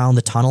 meanwhile in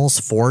the tunnels,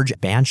 Forge,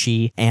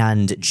 Banshee,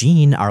 and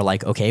Jean are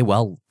like, okay,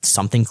 well,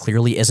 something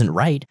clearly isn't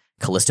right.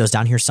 Callisto's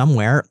down here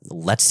somewhere.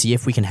 Let's see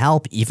if we can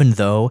help, even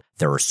though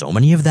there are so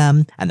many of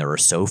them and there are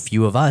so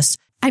few of us.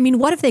 I mean,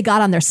 what if they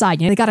got on their side?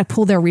 They got to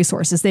pool their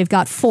resources. They've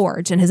got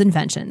Forge and his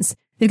inventions.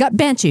 They've got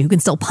Banshee, who can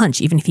still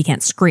punch even if he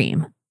can't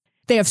scream.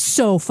 They have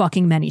so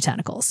fucking many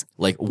tentacles.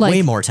 Like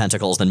way more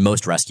tentacles than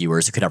most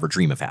rescuers could ever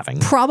dream of having.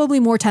 Probably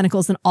more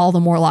tentacles than all the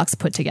Morlocks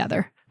put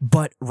together.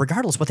 But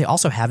regardless, what they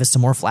also have is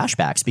some more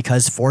flashbacks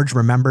because Forge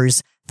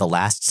remembers the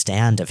last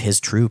stand of his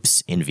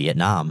troops in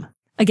Vietnam.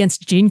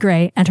 Against Jean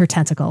Grey and her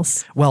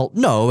tentacles. Well,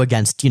 no,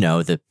 against,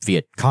 the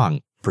Viet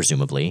Cong,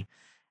 presumably.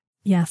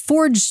 Yeah,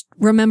 Forge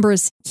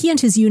remembers he and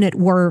his unit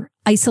were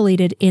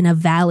isolated in a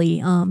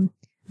valley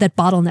that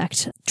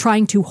bottlenecked,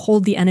 trying to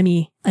hold the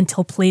enemy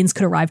until planes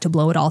could arrive to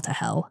blow it all to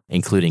hell.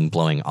 Including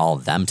blowing all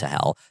of them to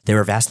hell. They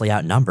were vastly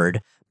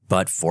outnumbered,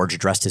 but Forge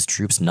addressed his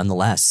troops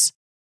nonetheless.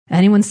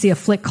 Anyone see a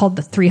flick called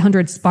The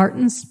 300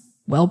 Spartans?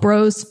 Well,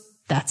 bros,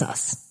 that's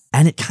us.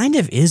 And it kind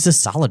of is a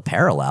solid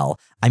parallel.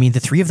 I mean, the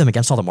three of them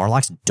against all the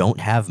Morlocks don't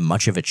have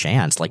much of a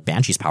chance. Like,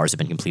 Banshee's powers have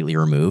been completely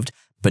removed.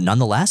 But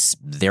nonetheless,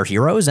 they're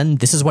heroes, and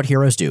this is what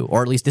heroes do.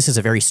 Or at least this is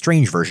a very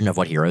strange version of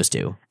what heroes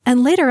do.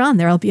 And later on,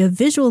 there'll be a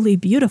visually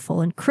beautiful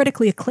and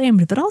critically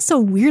acclaimed, but also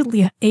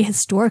weirdly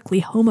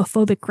ahistorically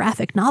homophobic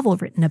graphic novel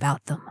written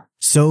about them.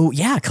 So,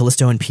 yeah,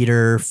 Callisto and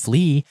Peter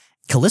flee.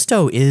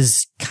 Callisto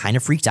is kind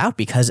of freaked out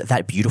because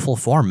that beautiful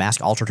form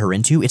Mask altered her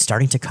into, it's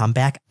starting to come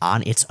back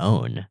on its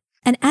own.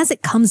 And as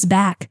it comes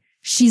back,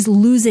 she's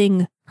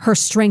losing her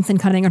strength and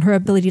cunning and her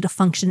ability to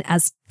function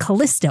as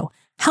Callisto.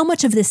 How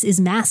much of this is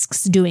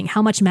Mask's doing?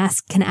 How much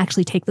Mask can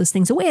actually take those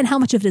things away? And how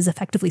much of it is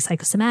effectively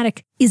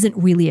psychosomatic isn't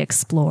really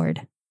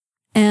explored.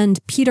 And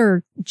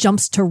Peter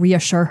jumps to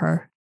reassure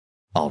her.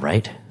 All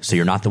right, so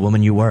you're not the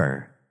woman you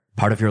were.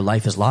 Part of your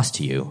life is lost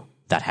to you.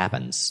 That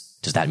happens.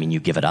 Does that mean you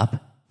give it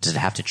up? Does it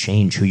have to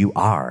change who you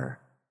are?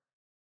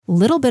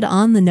 Little bit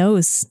on the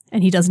nose,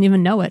 and he doesn't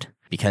even know it.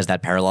 Because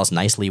that parallels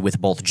nicely with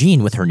both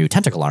Jean with her new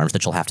tentacle arms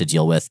that she'll have to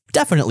deal with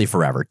definitely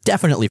forever,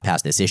 definitely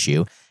past this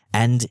issue,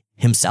 and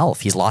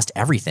himself. He's lost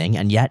everything,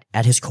 and yet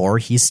at his core,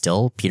 he's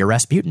still Peter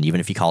Rasputin, even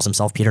if he calls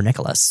himself Peter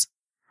Nicholas.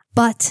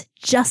 But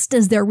just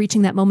as they're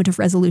reaching that moment of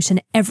resolution,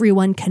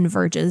 everyone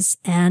converges,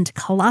 and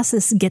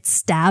Colossus gets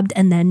stabbed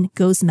and then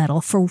goes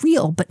metal for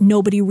real, but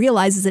nobody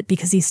realizes it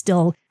because he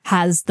still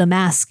has the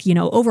mask,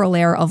 over a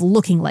layer of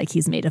looking like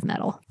he's made of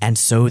metal. And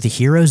so the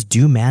heroes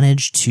do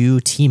manage to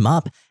team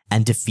up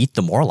and defeat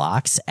the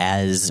Morlocks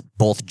as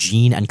both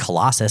Jean and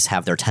Colossus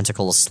have their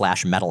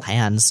tentacles/metal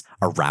hands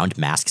around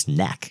Mask's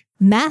neck.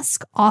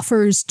 Mask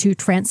offers to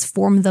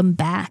transform them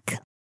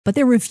back, but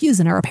they refuse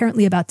and are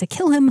apparently about to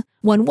kill him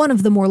when one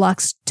of the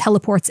Morlocks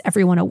teleports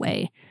everyone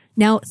away.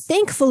 Now,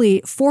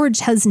 thankfully, Forge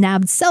has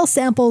nabbed cell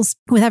samples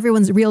with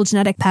everyone's real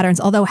genetic patterns,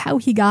 although how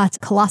he got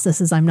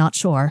Colossus's, I'm not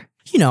sure.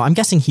 I'm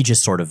guessing he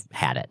just sort of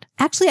had it.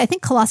 Actually, I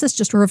think Colossus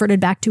just reverted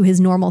back to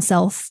his normal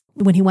self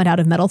when he went out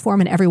of metal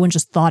form, and everyone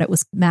just thought it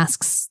was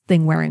Mask's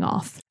thing wearing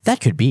off. That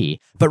could be.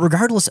 But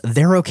regardless,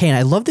 they're okay. And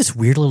I love this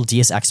weird little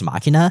deus ex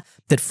machina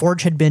that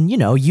Forge had been,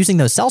 using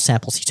those cell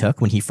samples he took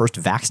when he first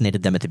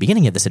vaccinated them at the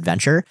beginning of this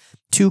adventure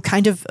to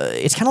kind of,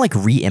 it's kind of like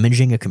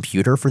re-imaging a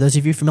computer for those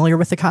of you familiar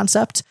with the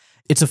concept.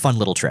 It's a fun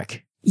little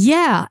trick.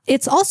 Yeah,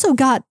 it's also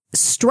got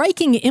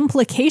striking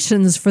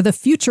implications for the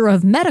future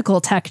of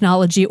medical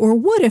technology, or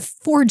would if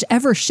Forge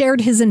ever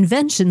shared his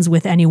inventions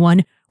with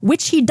anyone,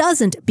 which he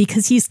doesn't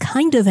because he's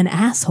kind of an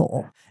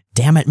asshole.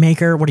 Damn it,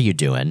 Maker, what are you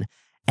doing?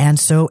 And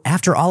so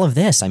after all of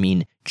this,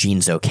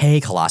 Jean's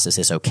okay, Colossus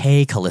is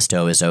okay,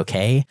 Callisto is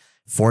okay.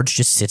 Forge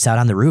just sits out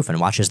on the roof and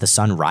watches the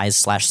sun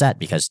rise/set,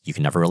 because you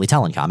can never really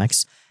tell in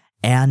comics,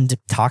 and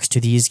talks to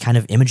these kind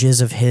of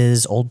images of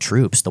his old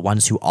troops, the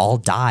ones who all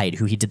died,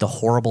 who he did the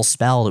horrible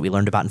spell that we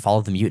learned about in Fall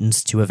of the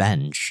Mutants to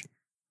avenge.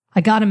 I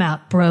got him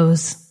out,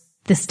 bros.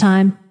 This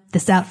time,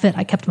 this outfit,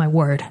 I kept my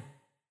word.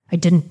 I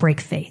didn't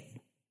break faith.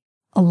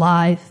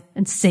 Alive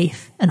and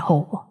safe and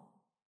whole.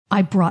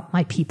 I brought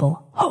my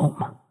people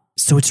home.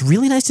 So it's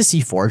really nice to see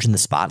Forge in the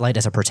spotlight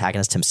as a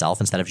protagonist himself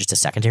instead of just a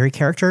secondary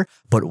character,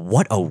 but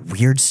what a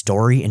weird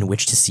story in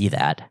which to see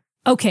that.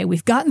 Okay,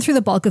 we've gotten through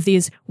the bulk of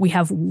these. We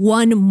have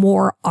one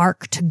more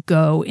arc to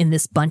go in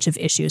this bunch of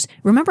issues.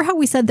 Remember how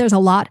we said there's a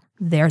lot?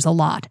 There's a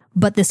lot.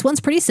 But this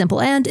one's pretty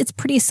simple and it's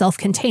pretty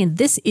self-contained.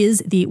 This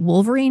is the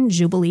Wolverine,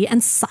 Jubilee,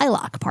 and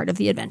Psylocke part of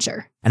the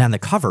adventure. And on the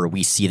cover,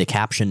 we see the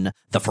caption,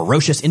 "The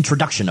ferocious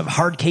introduction of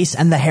Hardcase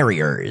and the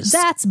Harriers."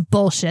 That's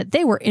bullshit.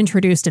 They were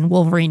introduced in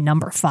Wolverine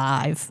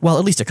 #5. Well,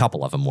 at least a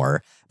couple of them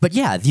were. But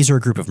yeah, these are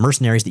a group of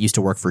mercenaries that used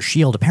to work for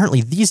S.H.I.E.L.D.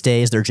 Apparently these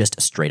days, they're just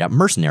straight up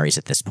mercenaries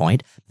at this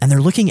point, and they're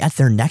looking at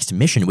their next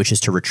mission, which is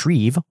to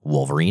retrieve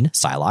Wolverine,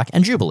 Psylocke,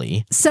 and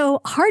Jubilee.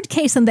 So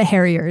Hardcase and the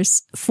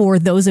Harriers, for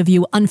those of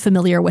you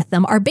unfamiliar with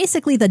them, are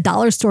basically the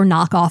dollar store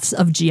knockoffs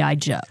of G.I.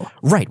 Joe.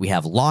 Right, we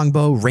have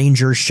Longbow,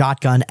 Ranger,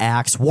 Shotgun,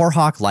 Axe,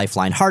 Warhawk,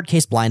 Lifeline,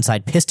 Hardcase,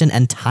 Blindside, Piston,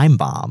 and Time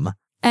Bomb.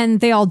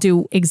 And they all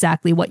do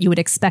exactly what you would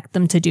expect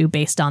them to do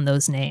based on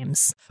those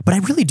names. But I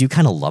really do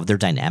kind of love their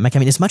dynamic.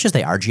 As much as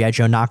they are G.I.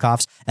 Joe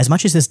knockoffs, as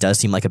much as this does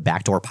seem like a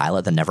backdoor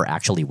pilot that never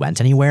actually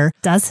went anywhere.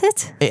 Does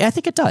it? I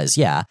think it does,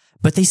 yeah.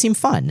 But they seem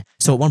fun.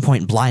 So at one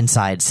point,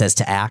 Blindside says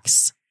to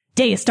Axe,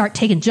 "Day you start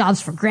taking jobs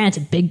for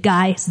granted, big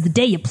guy, is the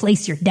day you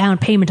place your down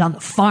payment on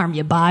the farm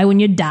you buy when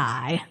you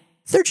die."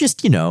 They're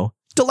just,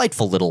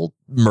 delightful little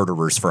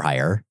murderers for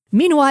hire.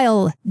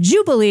 Meanwhile,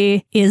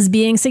 Jubilee is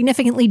being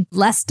significantly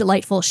less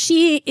delightful.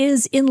 She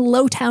is in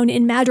Lowtown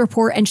in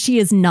Madripoor, and she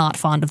is not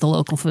fond of the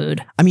local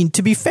food. I mean,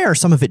 to be fair,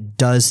 some of it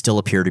does still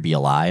appear to be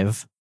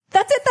alive.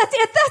 That's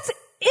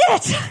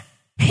it!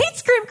 Hate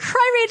scream,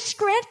 cry rage,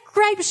 grant,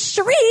 gripe,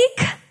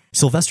 shriek!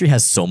 Silvestri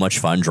has so much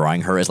fun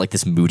drawing her as like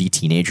this moody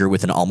teenager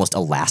with an almost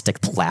elastic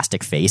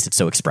plastic face. It's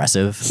so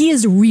expressive. He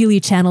is really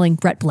channeling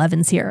Brett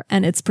Blevins here,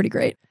 and it's pretty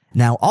great.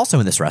 Now, also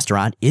in this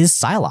restaurant is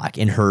Psylocke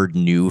in her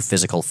new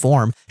physical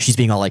form. She's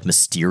being all like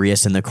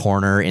mysterious in the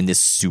corner in this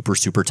super,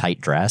 super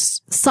tight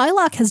dress.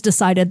 Psylocke has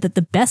decided that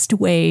the best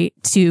way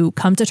to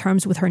come to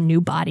terms with her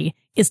new body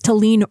is to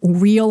lean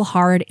real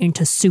hard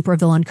into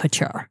supervillain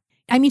couture.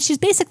 I mean, she's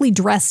basically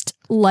dressed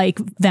like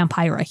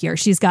Vampira here.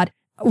 She's got,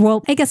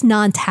 well, I guess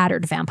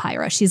non-tattered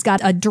Vampira. She's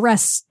got a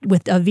dress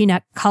with a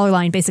V-neck collar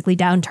line basically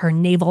down to her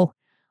navel.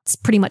 It's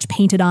pretty much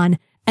painted on.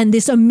 And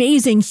this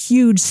amazing,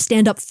 huge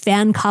stand-up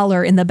fan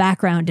collar in the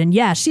background. And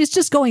yeah, she's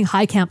just going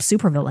high camp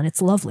supervillain.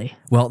 It's lovely.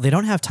 Well, they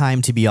don't have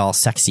time to be all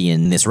sexy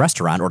in this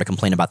restaurant or to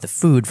complain about the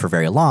food for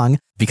very long,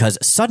 because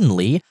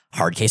suddenly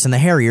Hardcase and the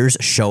Harriers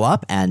show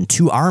up and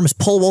two arms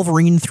pull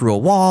Wolverine through a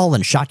wall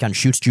and shotgun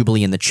shoots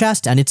Jubilee in the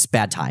chest, and it's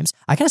bad times.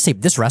 I gotta say,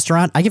 this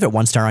restaurant, I give it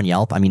 1 star on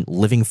Yelp. I mean,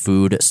 living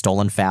food,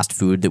 stolen fast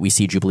food that we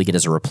see Jubilee get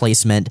as a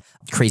replacement,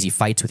 crazy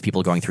fights with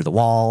people going through the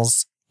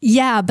walls.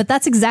 Yeah, but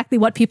that's exactly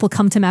what people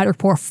come to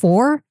Madripoor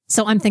for,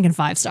 so I'm thinking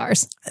 5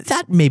 stars.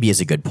 That maybe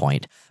is a good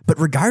point. But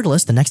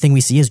regardless, the next thing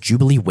we see is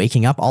Jubilee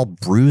waking up all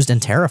bruised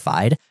and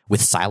terrified,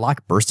 with Psylocke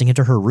bursting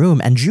into her room,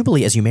 and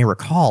Jubilee, as you may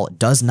recall,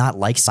 does not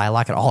like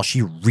Psylocke at all.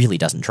 She really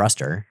doesn't trust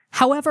her.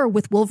 However,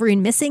 with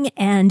Wolverine missing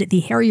and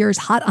the Harriers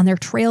hot on their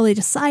trail, they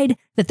decide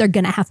that they're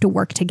going to have to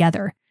work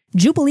together.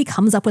 Jubilee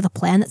comes up with a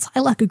plan that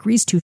Psylocke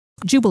agrees to.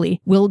 Jubilee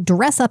will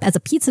dress up as a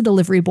pizza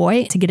delivery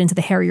boy to get into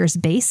the Harriers'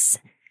 base.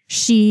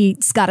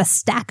 She's got a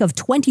stack of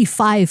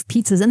 25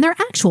 pizzas, and they're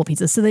actual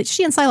pizzas, so that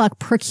she and Psylocke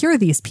procure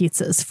these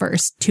pizzas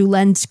first to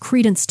lend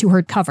credence to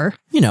her cover.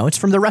 You know, it's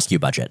from the rescue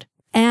budget.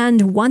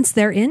 And once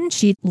they're in,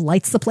 she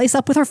lights the place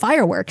up with her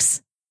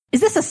fireworks.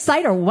 Is this a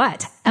sight or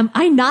what? Am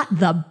I not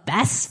the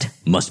best?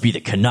 Must be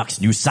the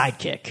Canucks' new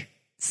sidekick.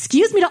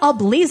 Excuse me to all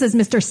blazes,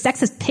 Mr.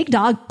 Sexist Pig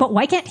Dog, but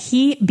why can't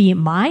he be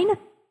mine?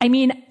 I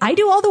mean, I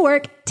do all the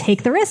work,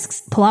 take the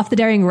risks, pull off the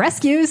daring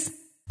rescues.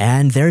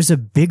 And there's a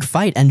big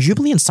fight, and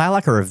Jubilee and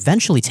Psylocke are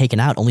eventually taken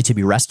out only to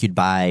be rescued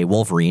by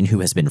Wolverine, who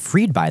has been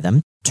freed by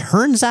them.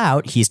 Turns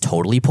out he's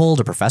totally pulled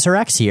a Professor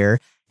X here.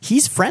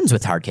 He's friends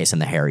with Hardcase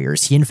and the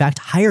Harriers. He in fact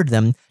hired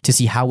them to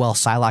see how well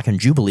Psylocke and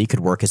Jubilee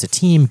could work as a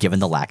team given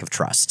the lack of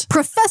trust.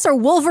 Professor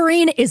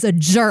Wolverine is a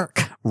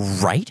jerk.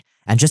 Right?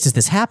 And just as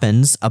this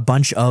happens, a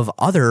bunch of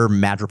other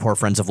Madripoor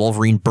friends of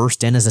Wolverine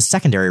burst in as a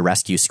secondary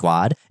rescue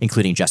squad,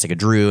 including Jessica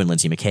Drew and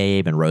Lindsay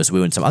McCabe and Rose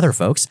Wu and some other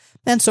folks.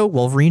 And so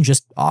Wolverine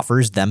just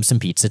offers them some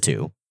pizza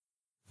too.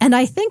 And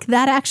I think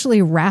that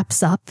actually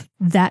wraps up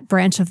that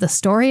branch of the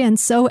story. And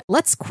so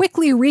let's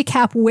quickly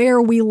recap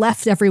where we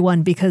left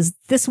everyone, because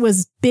this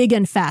was big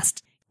and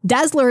fast.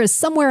 Dazzler is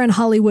somewhere in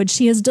Hollywood.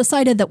 She has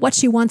decided that what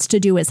she wants to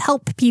do is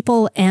help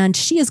people, and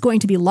she is going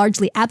to be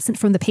largely absent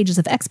from the pages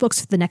of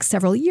X-Books for the next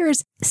several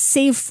years,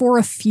 save for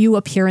a few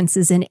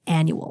appearances in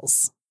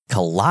annuals.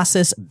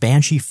 Colossus,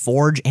 Banshee,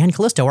 Forge, and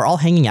Callisto are all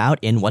hanging out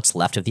in what's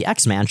left of the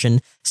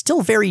X-Mansion,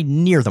 still very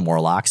near the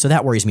Morlock, so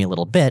that worries me a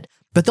little bit,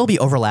 but they'll be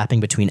overlapping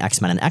between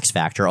X-Men and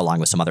X-Factor along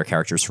with some other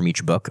characters from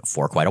each book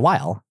for quite a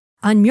while.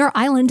 On Muir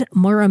Island,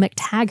 Moira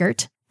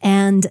McTaggart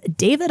and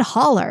David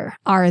Haller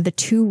are the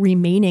 2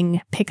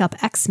 remaining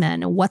pickup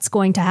X-Men. What's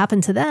going to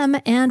happen to them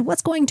and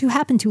what's going to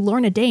happen to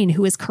Lorna Dane,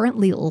 who is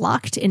currently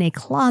locked in a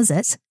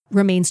closet,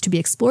 remains to be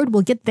explored.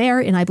 We'll get there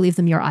in, I believe,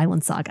 the Muir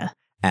Island saga.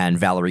 And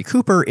Valerie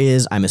Cooper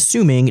is, I'm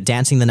assuming,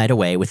 dancing the night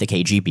away with the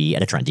KGB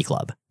at a trendy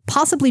club.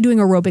 Possibly doing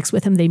aerobics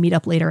with him. They meet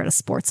up later at a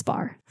sports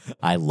bar.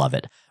 I love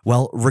it.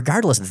 Well,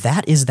 regardless,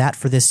 that is that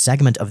for this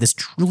segment of this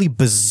truly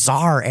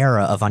bizarre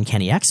era of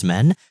Uncanny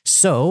X-Men.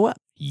 So,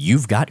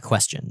 you've got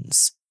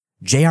questions.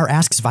 JR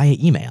asks via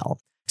email,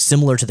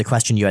 similar to the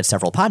question you had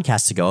several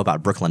podcasts ago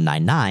about Brooklyn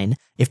Nine-Nine,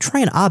 if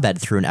Troy and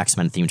Abed threw an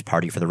X-Men themed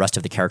party for the rest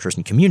of the characters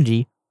in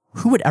Community,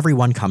 who would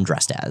everyone come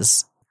dressed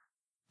as?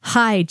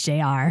 Hi,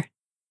 JR.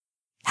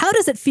 How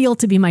does it feel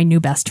to be my new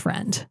best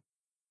friend?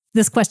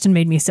 This question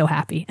made me so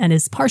happy and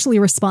is partially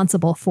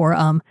responsible for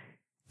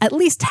at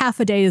least half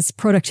a day's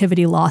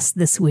productivity loss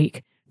this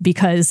week,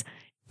 because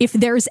if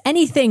there's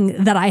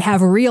anything that I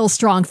have real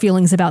strong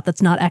feelings about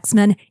that's not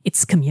X-Men,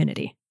 it's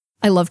Community.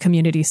 I love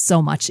Community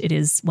so much. It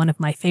is one of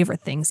my favorite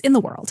things in the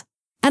world.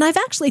 And I've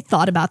actually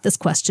thought about this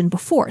question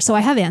before, so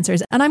I have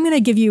answers. And I'm going to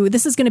give you,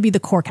 this is going to be the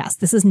core cast.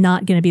 This is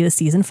not going to be the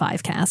season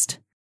 5 cast.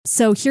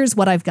 So here's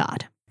what I've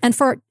got. And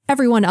for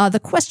everyone, the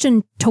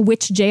question to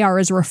which JR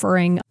is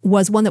referring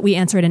was one that we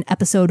answered in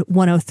episode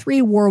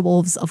 103,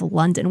 Werewolves of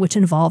London, which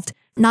involved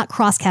not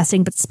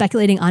cross-casting, but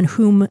speculating on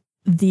whom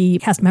the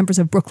cast members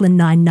of Brooklyn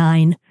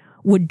Nine-Nine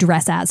would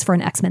dress as for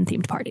an X-Men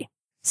themed party.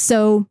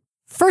 So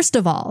first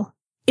of all,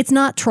 it's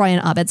not Troy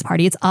and Abed's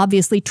party. It's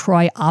obviously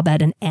Troy,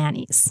 Abed, and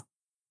Annie's.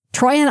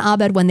 Troy and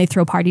Abed, when they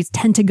throw parties,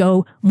 tend to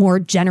go more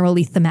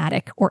generally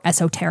thematic or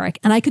esoteric,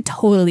 and I could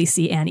totally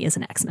see Annie as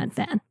an X-Men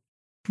fan.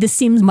 This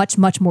seems much,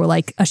 much more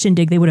like a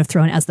shindig they would have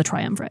thrown as the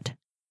Triumvirate.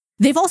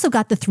 They've also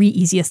got the 3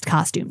 easiest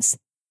costumes.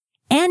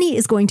 Annie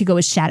is going to go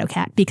as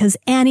Shadowcat because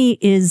Annie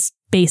is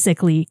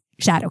basically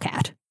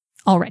Shadowcat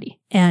already,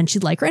 and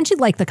she'd like her and she'd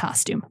like the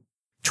costume.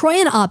 Troy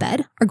and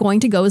Abed are going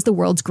to go as the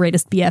world's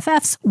greatest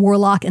BFFs,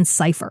 Warlock and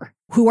Cypher,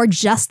 who are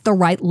just the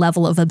right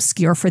level of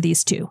obscure for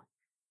these two.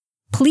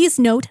 Please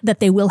note that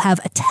they will have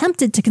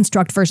attempted to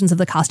construct versions of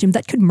the costume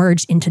that could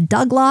merge into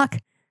Douglock.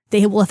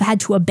 They will have had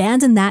to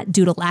abandon that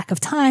due to lack of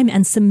time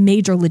and some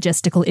major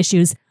logistical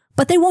issues,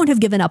 but they won't have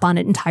given up on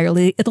it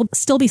entirely. It'll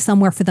still be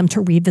somewhere for them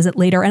to revisit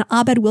later, and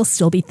Abed will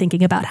still be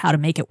thinking about how to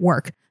make it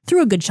work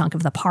through a good chunk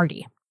of the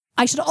party.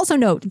 I should also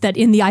note that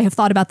in the I Have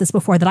Thought About This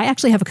Before, that I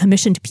actually have a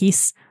commissioned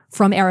piece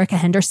from Erica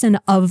Henderson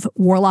of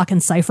Warlock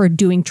and Cypher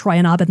doing Troy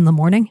and Abed in the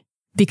morning.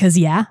 Because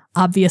yeah,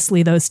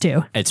 obviously those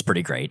two. It's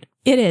pretty great.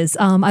 It is.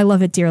 I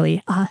love it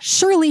dearly.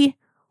 Shirley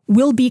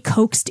will be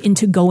coaxed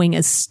into going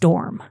as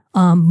Storm,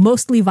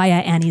 mostly via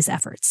Annie's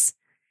efforts.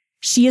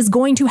 She is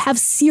going to have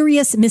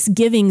serious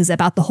misgivings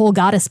about the whole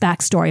goddess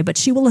backstory, but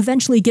she will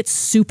eventually get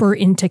super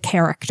into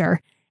character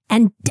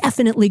and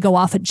definitely go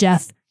off at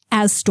Jeff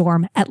as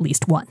Storm at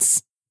least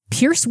once.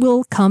 Pierce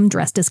will come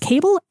dressed as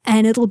Cable,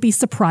 and it'll be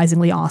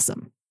surprisingly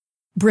awesome.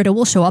 Britta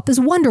will show up as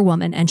Wonder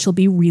Woman, and she'll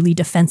be really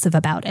defensive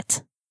about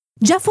it.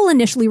 Jeff will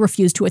initially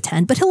refuse to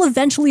attend, but he'll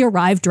eventually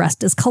arrive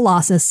dressed as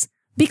Colossus,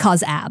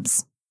 because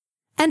abs.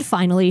 And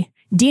finally,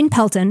 Dean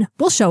Pelton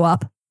will show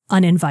up,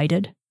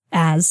 uninvited,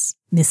 as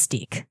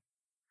Mystique.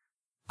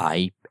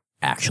 I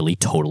actually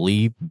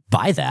totally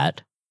buy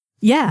that.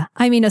 Yeah,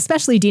 I mean,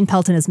 especially Dean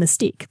Pelton as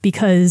Mystique,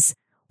 because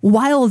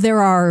while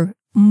there are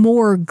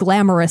more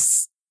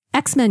glamorous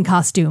X-Men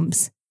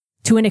costumes,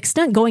 to an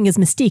extent going as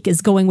Mystique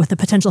is going with the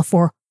potential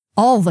for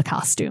all the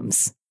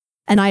costumes.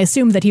 And I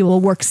assume that he will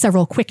work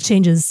several quick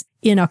changes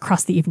in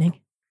across the evening.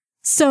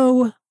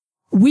 So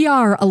we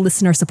are a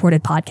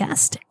listener-supported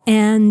podcast,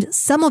 and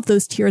some of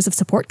those tiers of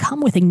support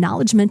come with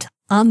acknowledgement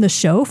on the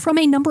show from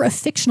a number of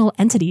fictional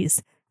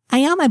entities. I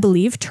am, I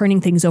believe,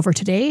 turning things over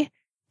today,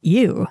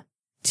 to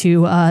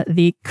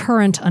the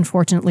current,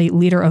 unfortunately,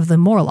 leader of the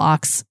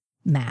Morlocks,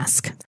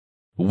 Mask.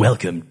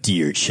 Welcome,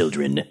 dear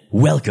children.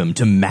 Welcome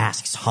to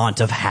Mask's Haunt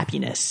of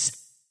Happiness.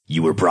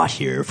 You were brought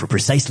here for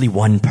precisely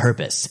one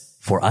purpose,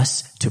 for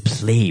us to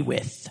play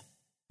with.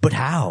 But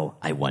how,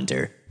 I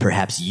wonder?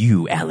 Perhaps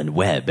you, Alan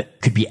Webb,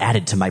 could be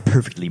added to my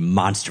perfectly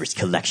monstrous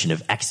collection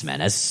of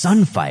X-Men as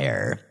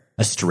Sunfire,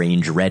 a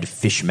strange red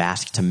fish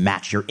mask to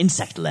match your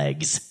insect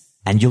legs.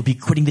 And you'll be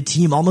quitting the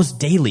team almost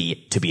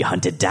daily to be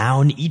hunted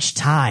down each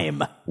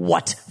time.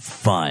 What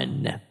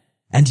fun.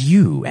 And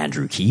you,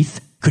 Andrew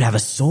Keith, could have a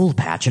soul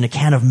patch and a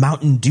can of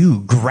Mountain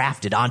Dew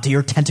grafted onto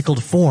your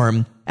tentacled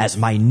form as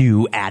my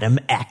new Adam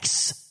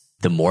X.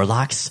 The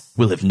Morlocks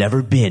will have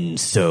never been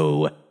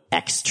so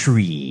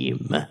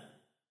extreme.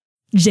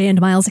 Jay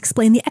and Miles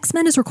Explain the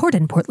X-Men is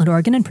recorded in Portland,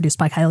 Oregon, and produced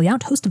by Kyle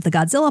Yount, host of the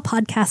Godzilla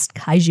podcast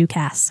Kaiju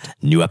Cast.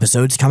 New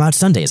episodes come out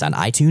Sundays on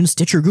iTunes,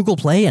 Stitcher, Google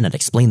Play, and at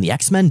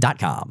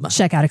explainthexmen.com.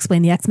 Check out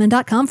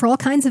explainthexmen.com for all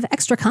kinds of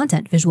extra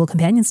content, visual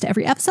companions to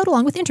every episode,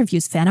 along with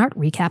interviews, fan art,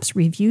 recaps,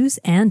 reviews,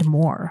 and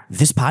more.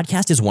 This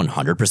podcast is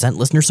 100%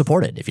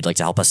 listener-supported. If you'd like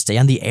to help us stay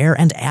on the air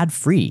and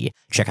ad-free,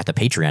 check out the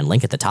Patreon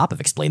link at the top of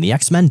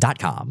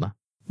explainthexmen.com.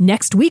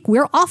 Next week,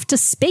 we're off to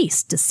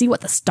space to see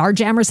what the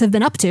Starjammers have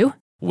been up to.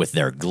 With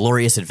their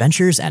glorious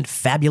adventures and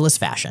fabulous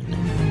fashion.